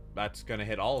 that's gonna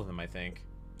hit all of them, I think.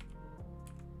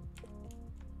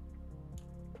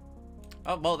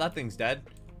 Oh, well, that thing's dead.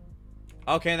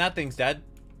 Okay, and that thing's dead.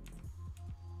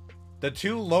 The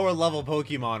two lower level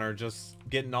Pokemon are just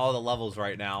getting all the levels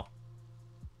right now.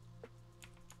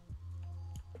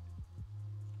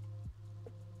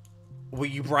 Well,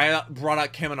 you brought out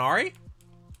Kaminari?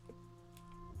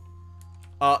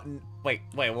 Wait,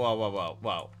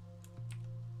 whoa.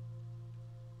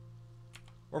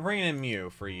 We're bringing in Mew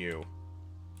for you.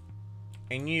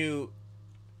 And you're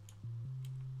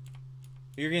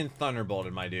getting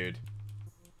Thunderbolted, my dude.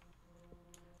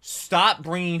 Stop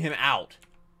bringing him out.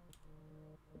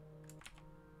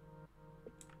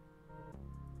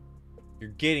 You're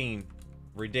getting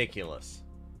ridiculous.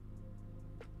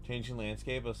 Changing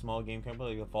landscape of a small game company,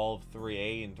 like the fall of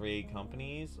 3A and 3A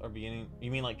companies are beginning. You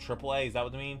mean like AAA? Is that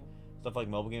what you mean? Stuff like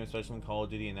mobile games, especially when Call of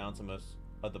Duty announced that most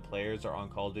of the players are on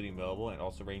Call of Duty Mobile, and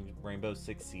also Rainbow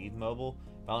Six Siege Mobile,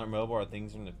 Valorant Mobile are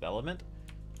things in development.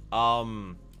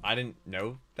 I didn't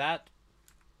know that.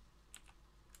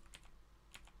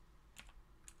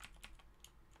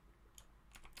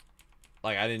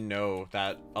 Like, I didn't know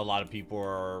that a lot of people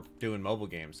are doing mobile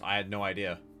games. I had no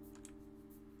idea.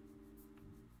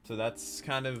 So that's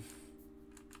kind of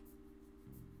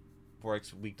where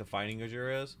weak to fighting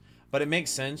Gojira is. But it makes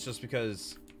sense just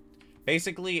because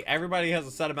basically everybody has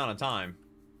a set amount of time.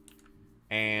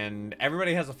 And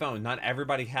everybody has a phone. Not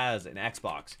everybody has an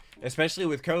Xbox. Especially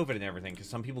with COVID and everything. Because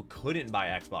some people couldn't buy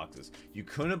Xboxes. You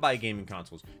couldn't buy gaming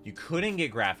consoles. You couldn't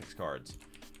get graphics cards.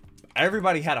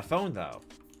 Everybody had a phone though.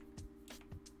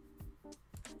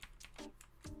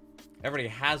 Everybody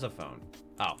has a phone.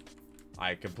 Oh.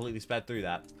 I completely sped through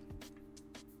that.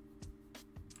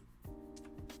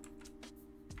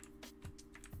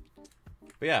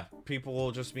 But yeah,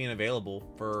 people just being available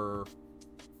for...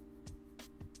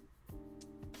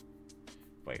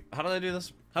 Wait, how did I do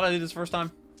this? How did I do this first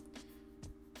time?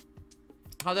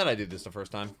 How did I do this the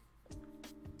first time?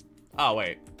 Oh,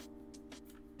 wait.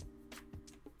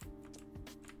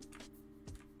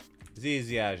 As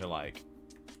easy as you like.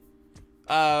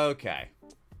 Okay.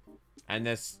 And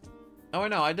this... Oh, wait,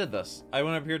 no, I did this. I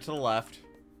went up here to the left.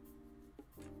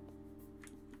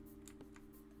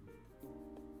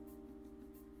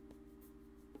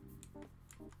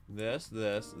 This.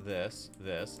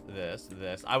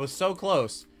 I was so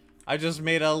close. I just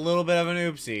made a little bit of an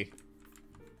oopsie.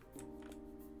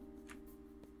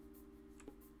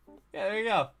 Yeah, there you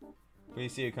go. We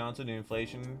see a constant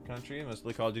inflation country,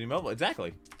 mostly Call of Duty Mobile.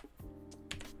 Exactly.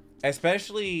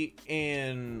 Especially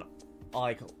in,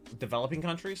 like, developing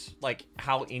countries. Like,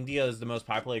 how India is the most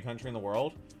populated country in the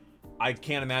world. I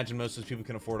can't imagine most of those people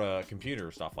can afford a computer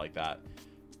or stuff like that.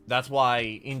 That's why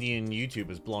Indian YouTube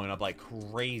is blowing up like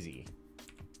crazy.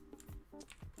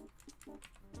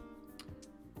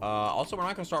 Also, we're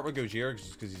not going to start with Gojira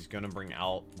just because he's going to bring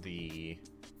out the...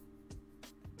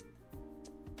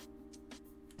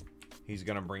 He's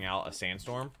going to bring out a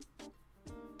Sandstorm.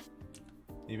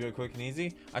 You do it quick and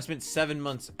easy. I spent 7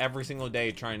 months every single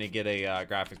day trying to get a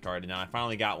graphics card, and I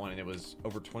finally got one, and it was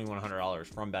over $2,100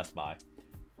 from Best Buy.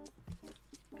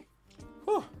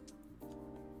 Whew.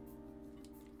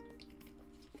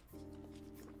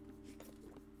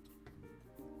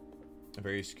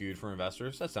 Very skewed for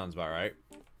investors. That sounds about right.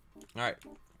 Alright.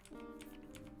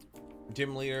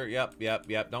 Gym leader.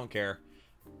 Yep. Don't care.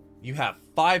 You have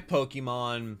 5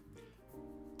 Pokemon.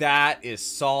 That is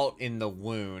salt in the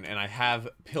wound. And I have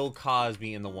Pill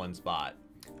Cosby in the 1 spot.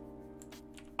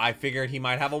 I figured he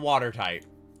might have a water type.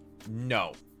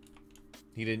 No.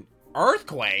 He didn't.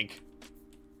 Earthquake?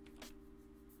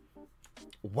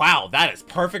 Wow, that is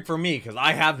perfect for me because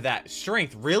I have that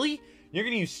strength. Really? You're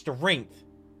going to use strength.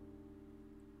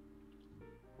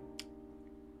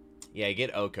 Yeah,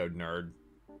 get O-code, nerd.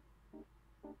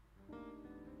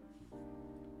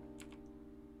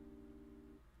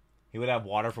 He would have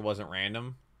water if it wasn't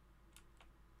random.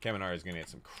 Kaminar is going to get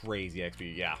some crazy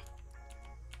XP. Yeah.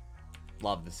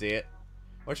 Love to see it.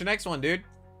 What's your next one, dude?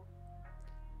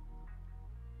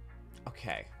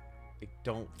 Okay. I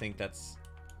don't think that's...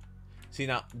 See,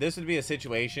 now, this would be a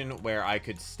situation where I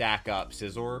could stack up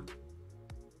Scizor.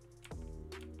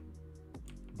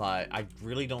 But I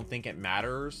really don't think it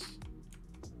matters.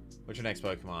 What's your next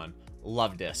Pokemon?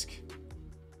 Love Disc.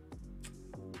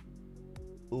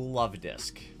 Love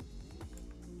Disc.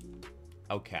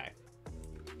 Okay.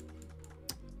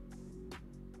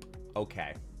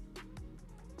 Okay.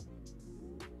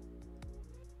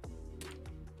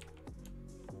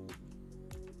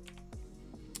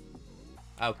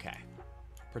 Okay.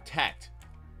 Protect.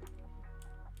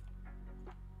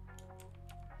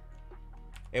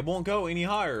 It won't go any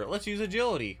higher. Let's use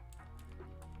agility.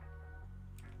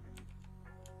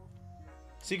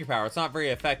 Secret power. It's not very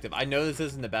effective. I know this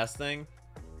isn't the best thing.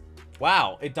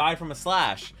 Wow. It died from a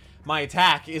slash. My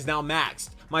attack is now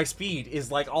maxed. My speed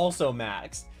is like also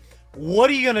maxed. What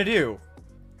are you gonna do?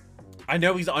 I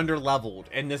know he's under leveled.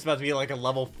 And this is about to be like a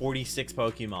level 46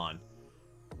 Pokemon.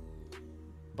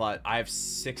 But I have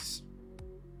 6.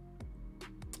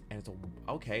 And it's a...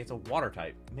 Okay, it's a water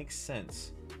type. Makes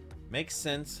sense. Makes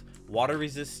sense. Water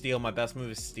resists steel. My best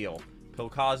move is steel. Pill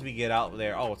Cosby, get out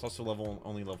there. Oh, it's also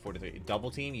only level 43.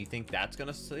 Double team, you think that's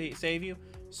gonna save you?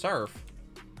 Surf.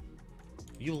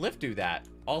 You live through that.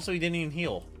 Also, he didn't even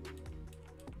heal.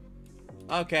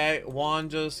 Okay, Juan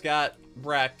just got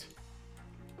wrecked.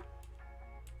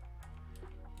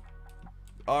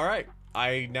 Alright.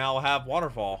 I now have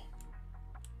Waterfall.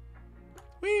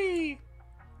 Whee!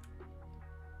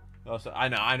 Also,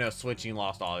 I know switching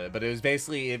lost all of it, but it was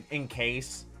basically in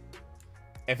case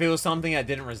if it was something that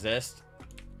didn't resist,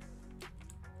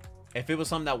 if it was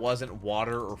something that wasn't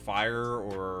water or fire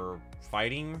or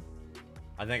fighting,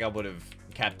 I think I would have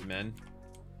kept him in.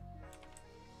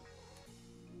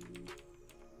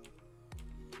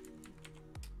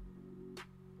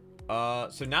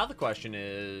 So now the question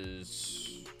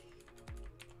is,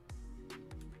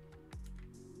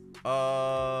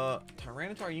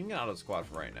 Tyranitar, you can get out of the squad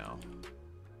for right now.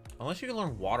 Unless you can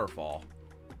learn Waterfall.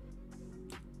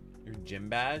 Your gym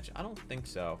badge? I don't think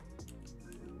so.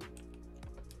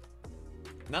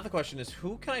 Now the question is,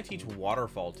 who can I teach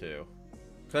Waterfall to?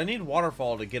 Because I need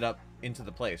Waterfall to get up into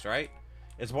the place, right?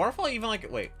 Is Waterfall even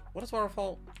like... Wait, what is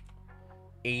Waterfall?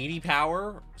 80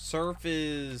 power? Surf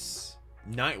is...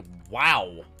 9...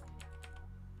 Wow!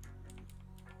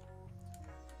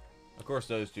 Of course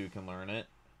those two can learn it.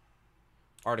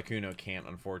 Articuno can't,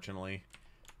 unfortunately.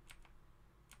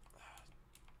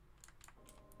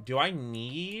 Do I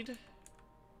need...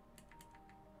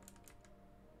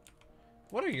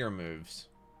 What are your moves?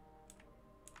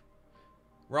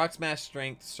 Rock Smash,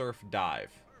 Strength, Surf, Dive.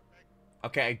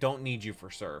 Okay, I don't need you for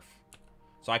Surf.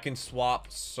 So I can swap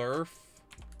Surf.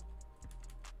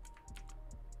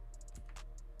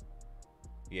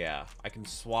 Yeah, I can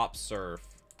swap Surf.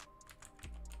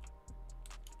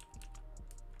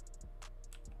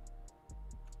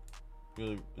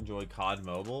 Really enjoy COD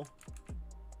Mobile.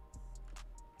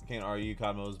 Can't argue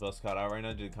COD Mobile is the best COD out right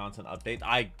now due to content update.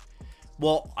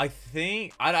 Well, I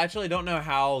think I actually don't know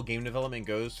how game development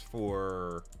goes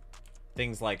for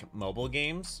things like mobile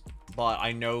games, but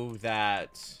I know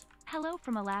that... Hello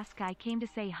from Alaska. I came to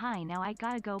say hi. Now I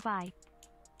gotta go. Bye.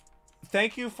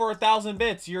 Thank you for 1,000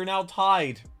 bits. You're now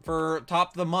tied for top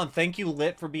of the month. Thank you,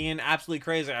 Lit, for being absolutely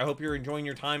crazy. I hope you're enjoying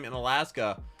your time in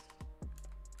Alaska.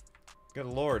 Good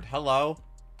lord. Hello.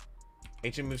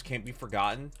 HM moves can't be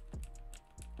forgotten.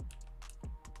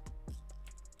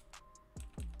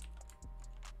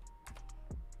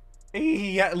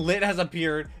 Yeah, Lit has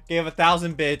appeared. Gave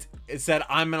 1,000 bits. It said,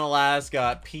 I'm in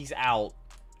Alaska. Peace out.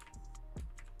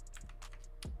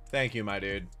 Thank you, my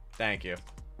dude. Thank you.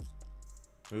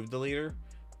 Move deleter?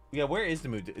 Yeah, where is the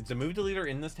move? Is the move deleter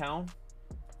in this town?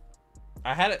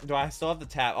 I had it. Do I still have the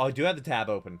tab? Oh, I do have the tab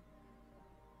open.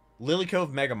 Lily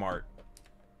Cove Mega Mart.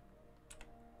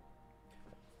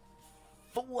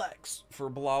 Flex for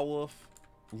Blawwolf.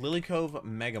 Lily Cove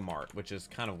Mega Mart, which is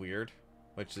kind of weird.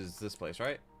 Which is this place,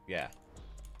 right? Yeah.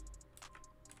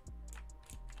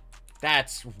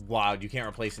 That's wild. You can't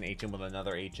replace an HM with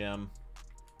another HM.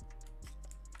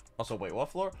 Also, wait,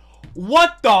 what floor?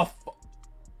 What the f...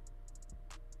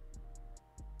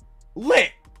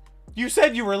 Lit! You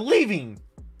said you were leaving!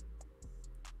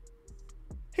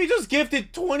 He just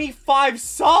gifted 25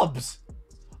 subs!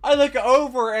 I look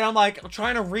over and I'm like,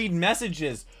 trying to read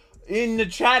messages. In the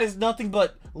chat is nothing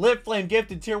but Lit Flame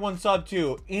gifted tier 1 sub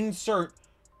 2. Insert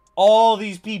all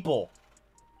these people.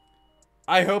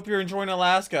 I hope you're enjoying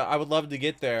Alaska. I would love to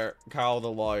get there, Kyle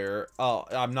the lawyer. Oh,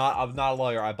 I'm not a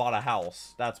lawyer. I bought a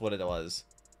house. That's what it was.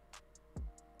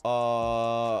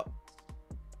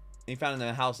 He found in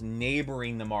a house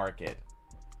neighboring the market.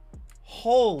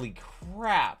 Holy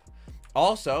crap.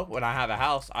 Also, when I have a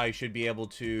house, I should be able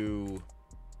to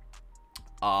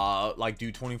like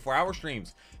do 24-hour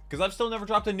streams, because I've still never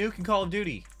dropped a nuke in Call of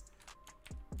Duty.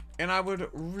 And I would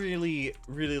really,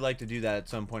 really like to do that at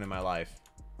some point in my life.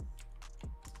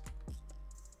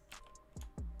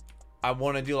 I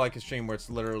want to do like a stream where it's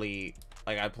literally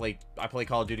like I play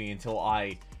Call of Duty until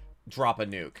I drop a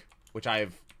nuke, which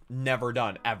I've never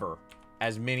done ever.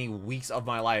 As many weeks of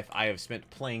my life I have spent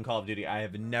playing Call of Duty, I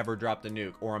have never dropped a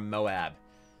nuke or a Moab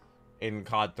in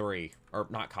COD 3, or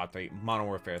not COD 3, Modern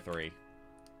Warfare 3.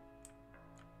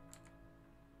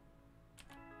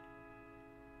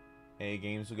 Hey,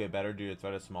 games will get better due to the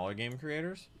threat of smaller game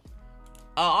creators.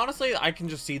 Honestly, I can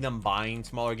just see them buying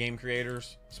smaller game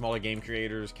creators. Smaller game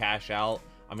creators cash out.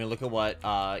 I mean, look at what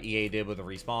EA did with the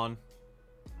Respawn.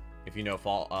 If you know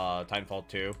Titanfall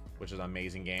 2, which is an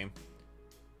amazing game.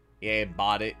 EA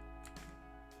bought it.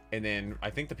 And then I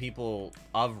think the people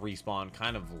of Respawn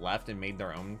kind of left and made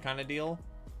their own kind of deal.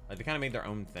 Like, they kind of made their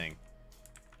own thing.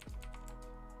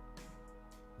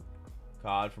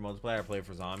 COD for multiplayer, I play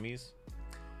for zombies.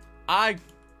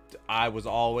 I was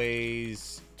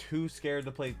always too scared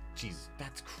to play. Jeez,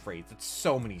 that's crazy. That's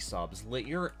so many subs. Lit,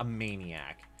 you're a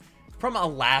maniac. From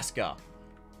Alaska.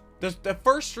 The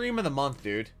first stream of the month,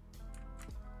 dude.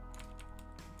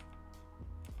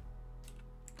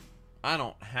 I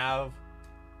don't have...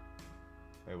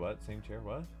 Wait, what? Same chair?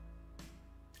 What?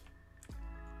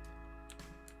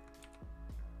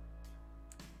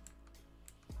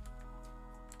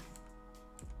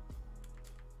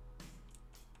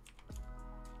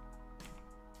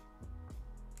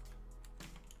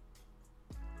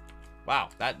 Wow,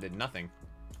 that did nothing.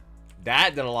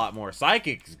 That did a lot more.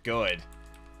 Psychic's good.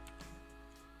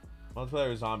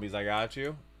 Multiplayer zombies, I got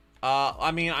you.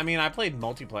 I mean, I played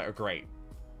multiplayer. Great.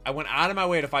 I went out of my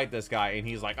way to fight this guy, and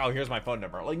he's like, "Oh, here's my phone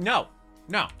number." Like, no,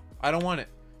 I don't want it.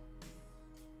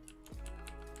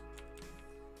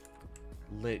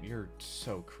 Lit, you're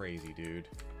so crazy, dude.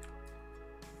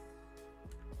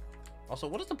 Also,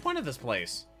 what is the point of this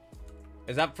place?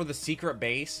 Is that for the secret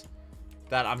base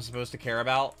that I'm supposed to care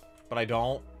about? But I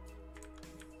don't.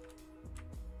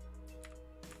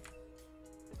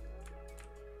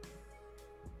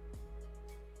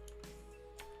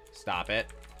 Stop it.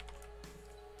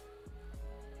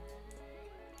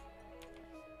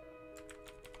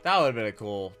 That would have been a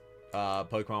cool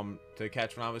Pokemon to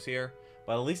catch when I was here.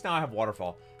 But at least now I have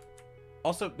Waterfall.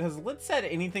 Also, has Lit said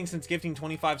anything since gifting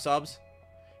 25 subs?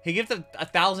 He gifted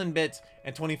 1,000 bits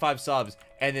and 25 subs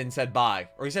and then said bye.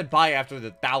 Or he said bye after the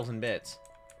 1,000 bits.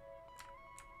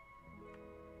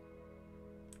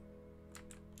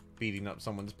 Beating up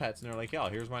someone's pets and they're like, "Yo,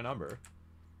 here's my number."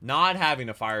 Not having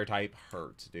a fire type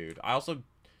hurts, dude. I also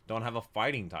don't have a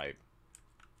fighting type.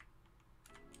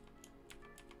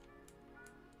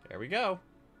 There we go.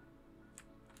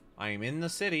 I am in the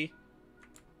city.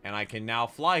 And I can now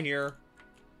fly here.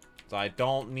 So I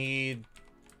don't need...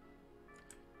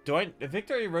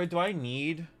 Victory Road, do I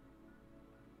need...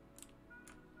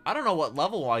 I don't know what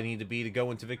level I need to be to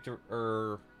go into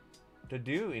to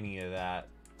do any of that.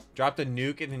 Dropped a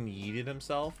nuke and then yeeted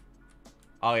himself.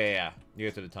 Oh, yeah. You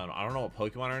go through the tunnel. I don't know what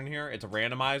Pokemon are in here. It's a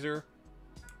randomizer.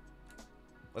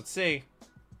 Let's see.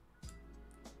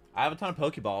 I have a ton of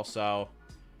Pokeballs, so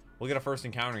we'll get a first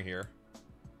encounter here.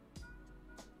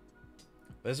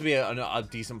 This would be a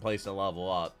decent place to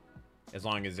level up. As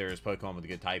long as there's Pokemon with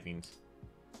good typings.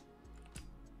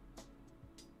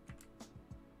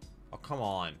 Oh, come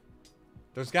on.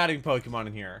 There's got to be Pokemon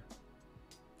in here.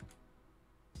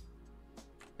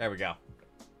 There we go.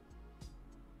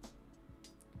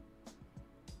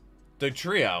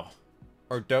 Dotrio.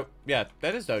 Or yeah,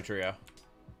 that is Dotrio.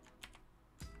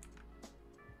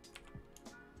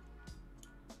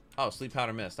 Oh, Sleep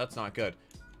Powder Mist. That's not good.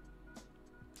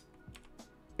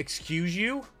 Excuse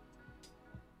you?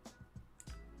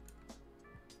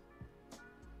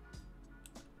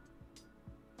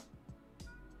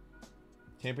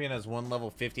 Champion has one level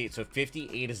 58. So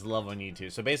 58 is the level I need to.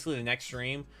 So basically the next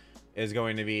stream is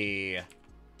going to be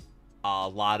a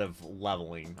lot of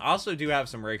leveling. I also do have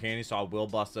some rare candy, so I will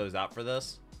bust those out for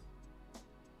this.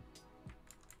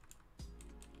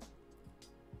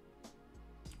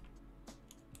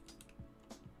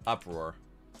 Uproar.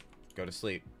 Go to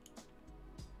sleep.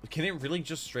 Can it really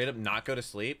just straight up not go to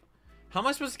sleep? How am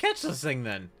I supposed to catch this thing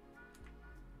then?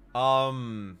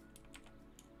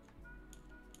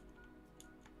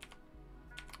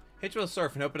 Hit you with a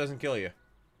surf and hope it doesn't kill you.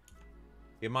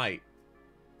 It might.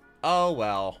 Oh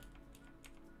well.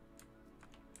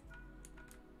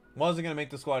 Wasn't gonna make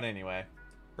the squad anyway.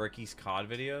 Bricky's COD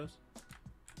videos?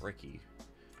 Bricky.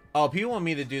 Oh, people want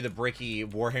me to do the Bricky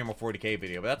Warhammer 40k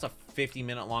video, but that's a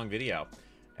 50-minute long video.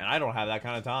 And I don't have that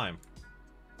kind of time.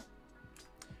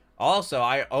 Also,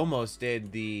 I almost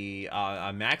did the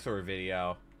Maxor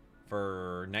video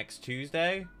for next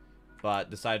Tuesday, but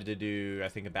decided to do, I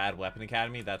think, a Bad Weapon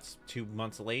Academy. That's 2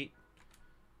 months late.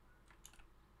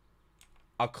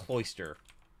 A cloister.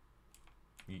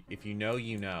 If you know,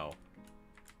 you know.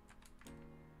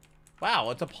 Wow,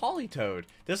 it's a Polytoad.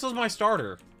 This was my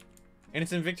starter. And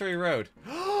it's in Victory Road.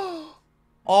 Oh,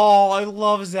 I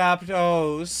love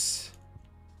Zapdos.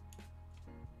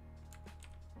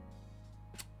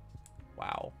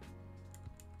 Wow.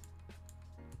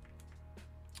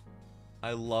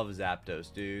 I love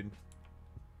Zapdos, dude.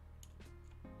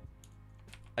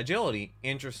 Agility,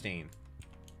 interesting.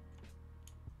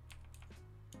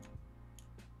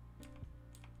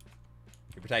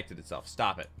 It protected itself.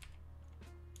 Stop it.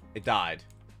 It died.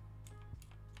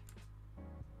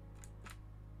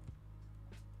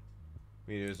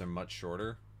 Videos are much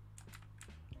shorter.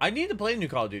 I need to play new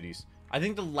Call of Duties. I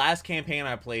think the last campaign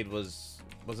I played was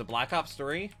it Black Ops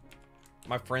 3?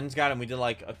 My friends got it and we did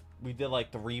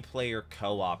like 3-player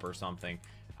co-op or something.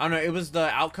 I don't know, it was the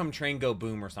Outcome Train Go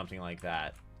Boom or something like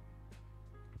that.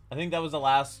 I think that was the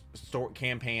last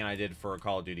campaign I did for a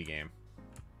Call of Duty game.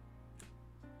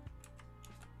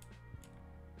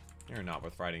 You're not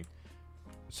worth fighting.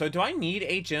 So do I need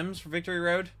HMs for Victory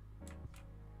Road?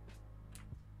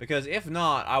 Because if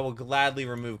not, I will gladly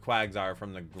remove Quagsire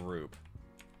from the group.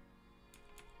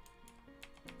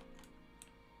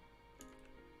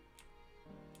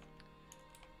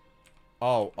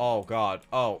 Oh god.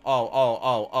 Oh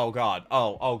god.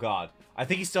 Oh god. I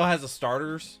think he still has the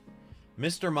starters.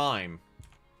 Mr. Mime.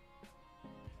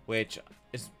 Which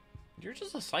is... You're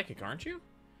just a psychic, aren't you?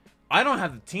 I don't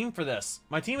have the team for this.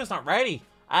 My team is not ready.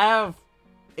 I have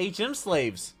HM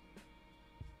slaves.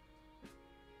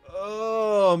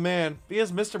 Oh, man. He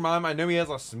has Mr. Mime. I know he has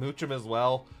a Smoochum as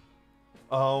well.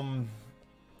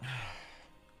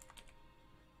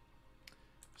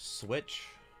 Switch.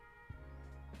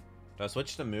 Do I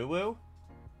switch to Moo?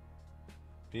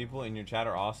 People in your chat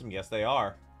are awesome. Yes, they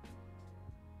are.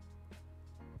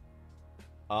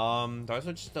 Do I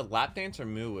switch to Lap Dance or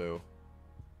Moo?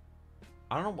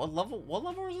 I don't know what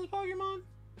level is this Pokemon?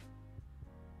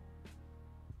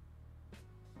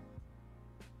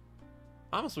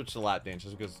 I'm gonna switch to Lap Dance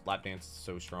just because Lap Dance is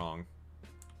so strong.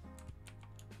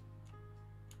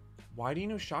 Why do you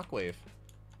know Shockwave?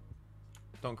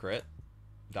 Don't crit.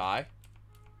 Die.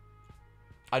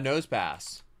 A Nose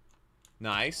Pass.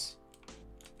 Nice.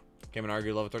 Came and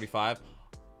argue level 35.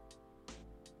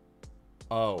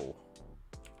 Oh.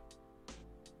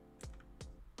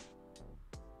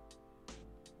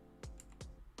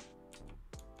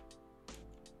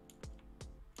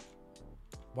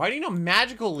 Why do you know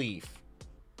Magical Leaf?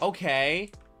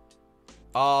 Okay.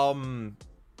 Pill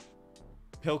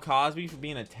Cosby for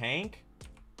being a tank?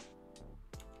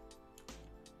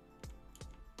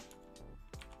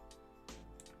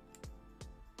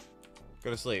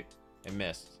 Go to sleep. It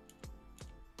missed.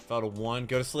 Fell to 1.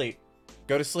 Go to sleep.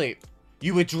 Go to sleep.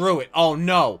 You withdrew it. Oh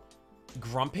no.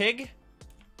 Grumpig?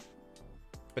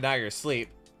 But now you're asleep.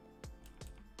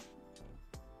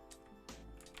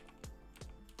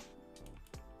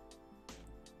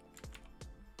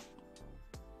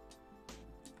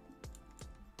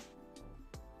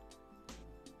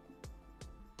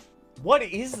 What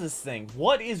is this thing?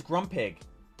 What is Grumpig?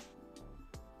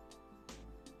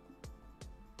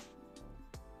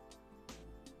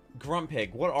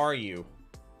 Grumpig, what are you?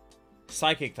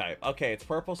 Psychic type. Okay, it's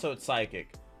purple, so it's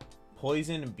psychic.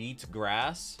 Poison beats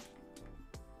grass.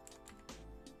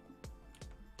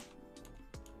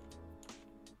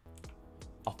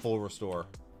 A full restore.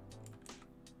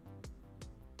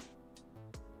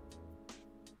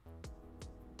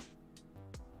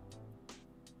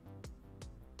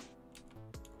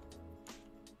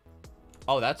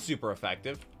 Oh, that's super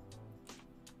effective.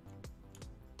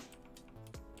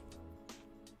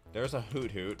 There's a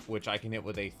Hoot Hoot, which I can hit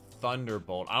with a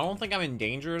Thunderbolt. I don't think I'm in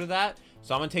danger of that,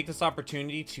 so I'm going to take this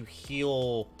opportunity to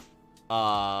heal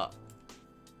Lap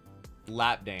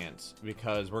Dance,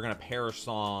 because we're going to Perish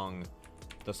Song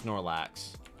the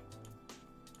Snorlax.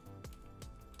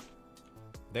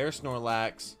 There's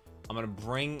Snorlax. I'm going to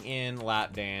bring in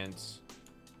Lap Dance.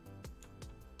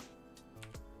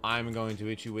 I'm going to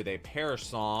hit you with a Perish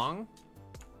Song,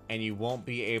 and you won't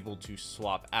be able to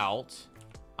swap out.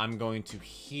 I'm going to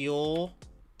heal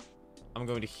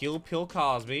Pill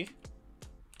Cosby.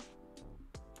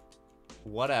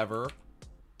 Whatever.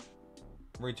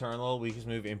 Return level, weakest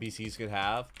move NPCs could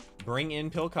have. Bring in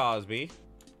Pill Cosby.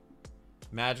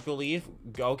 Magical Leaf.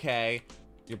 Okay.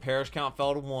 Your Perish count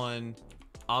fell to 1.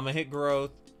 I'm gonna hit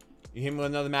Growth. You hit me with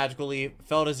another Magical Leaf.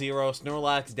 Fell to 0.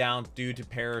 Snorlax down due to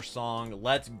Perish Song.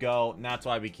 Let's go. And that's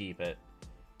why we keep it.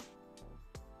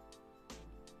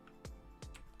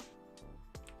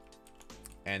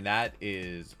 And that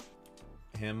is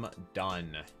him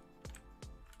done.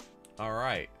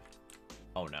 Alright.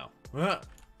 Oh no.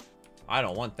 I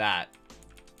don't want that.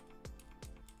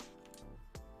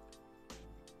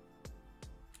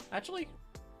 Actually,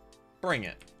 bring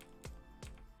it.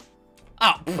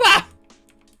 Oh, bah!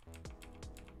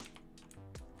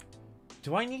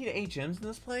 Do I need HMs in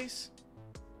this place?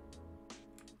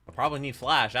 I probably need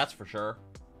Flash, that's for sure.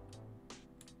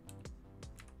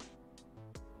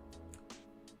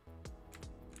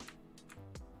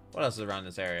 What else is around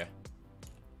this area?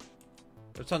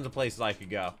 There's tons of places I could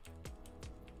go.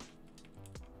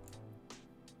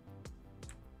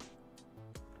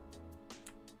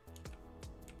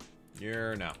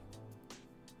 You're no.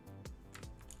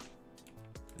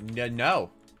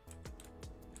 No.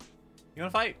 You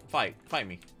wanna fight? Fight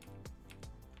me.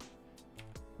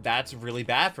 That's really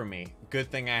bad for me. Good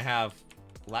thing I have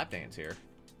Lap Dance here.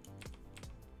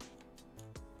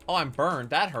 Oh, I'm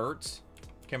burned. That hurts.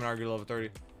 Can't argue level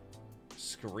 30.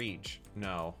 Screech.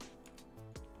 No.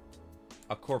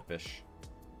 A Corpish.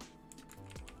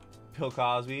 Pill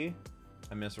Cosby.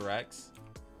 I miss Rex.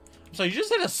 So you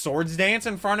just hit a Swords Dance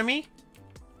in front of me?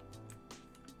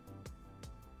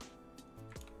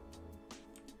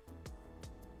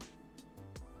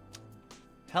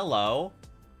 Hello.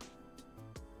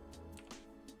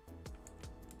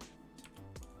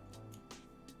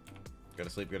 Go to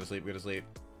sleep, go to sleep, go to sleep.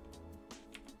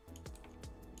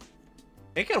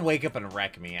 It could wake up and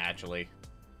wreck me, actually.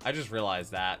 I just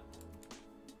realized that.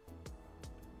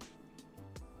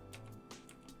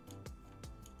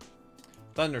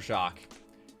 Thundershock.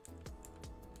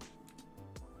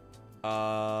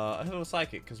 I hit it with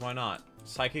Psychic, because why not?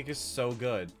 Psychic is so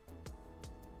good.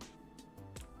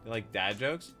 You like dad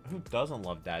jokes? Who doesn't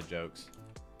love dad jokes?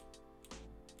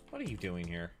 What are you doing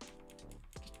here?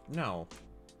 No.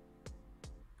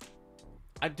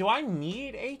 Do I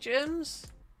need HMs?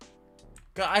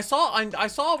 I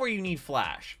saw where you need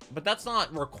Flash, but that's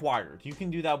not required. You can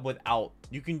do that without.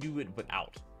 You can do it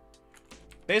without.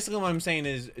 Basically, what I'm saying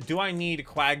is, do I need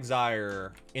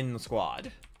Quagsire in the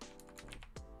squad?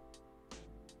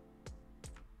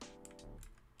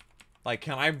 Like,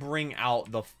 can I bring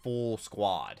out the full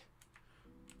squad?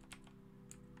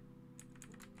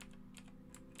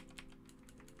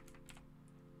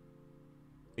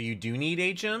 You do need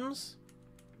HMs?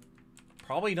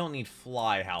 Probably don't need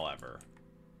Fly, however.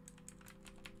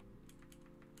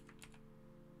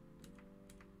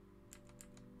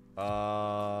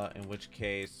 In which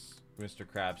case, Mr.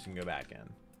 Krabs can go back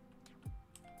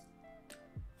in.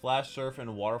 Flash, Surf,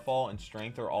 and Waterfall and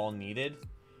Strength are all needed.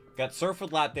 Got Surf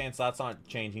with Lap Dance, that's not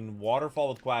changing. Waterfall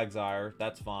with Quagsire,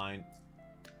 that's fine.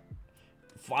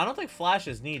 I don't think Flash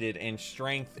is needed, and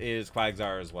Strength is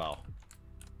Quagsire as well.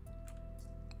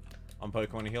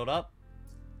 Pokemon healed up?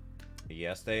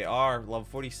 Yes, they are. Level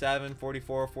 47,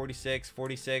 44, 46,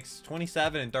 46,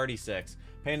 27, and 36.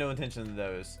 Pay no attention to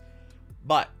those.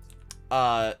 But,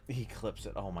 he clips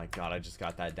it. Oh my god, I just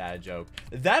got that dad joke.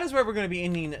 That is where we're going to be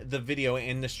ending the video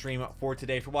and the stream for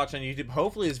today. For watching on YouTube,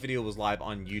 hopefully this video was live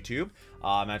on YouTube.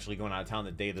 I'm actually going out of town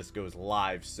the day this goes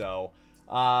live, so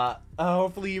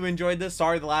hopefully you enjoyed this.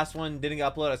 Sorry the last one didn't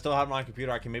get uploaded. I still have it on my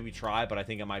computer. I can maybe try, but I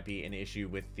think it might be an issue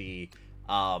with the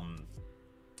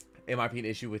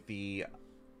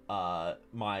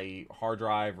my hard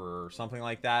drive or something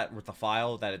like that with the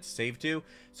file that it's saved to.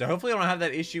 So hopefully I don't have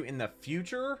that issue in the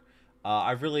future.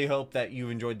 I really hope that you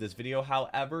enjoyed this video.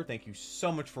 However, thank you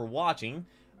so much for watching.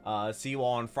 See you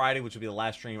all on Friday, which will be the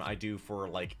last stream I do for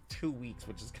like 2 weeks,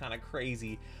 which is kind of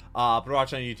crazy. But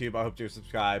watch on YouTube. I hope you're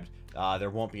subscribed. There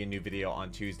won't be a new video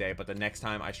on Tuesday, but the next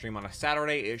time I stream on a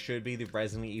Saturday, it should be the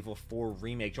Resident Evil 4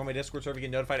 remake. Join my Discord server to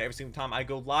get notified every single time I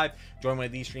go live. Join one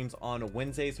of these streams on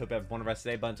Wednesdays. Hope you have a wonderful rest of the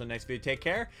day. But until next video, take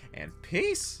care and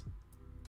peace.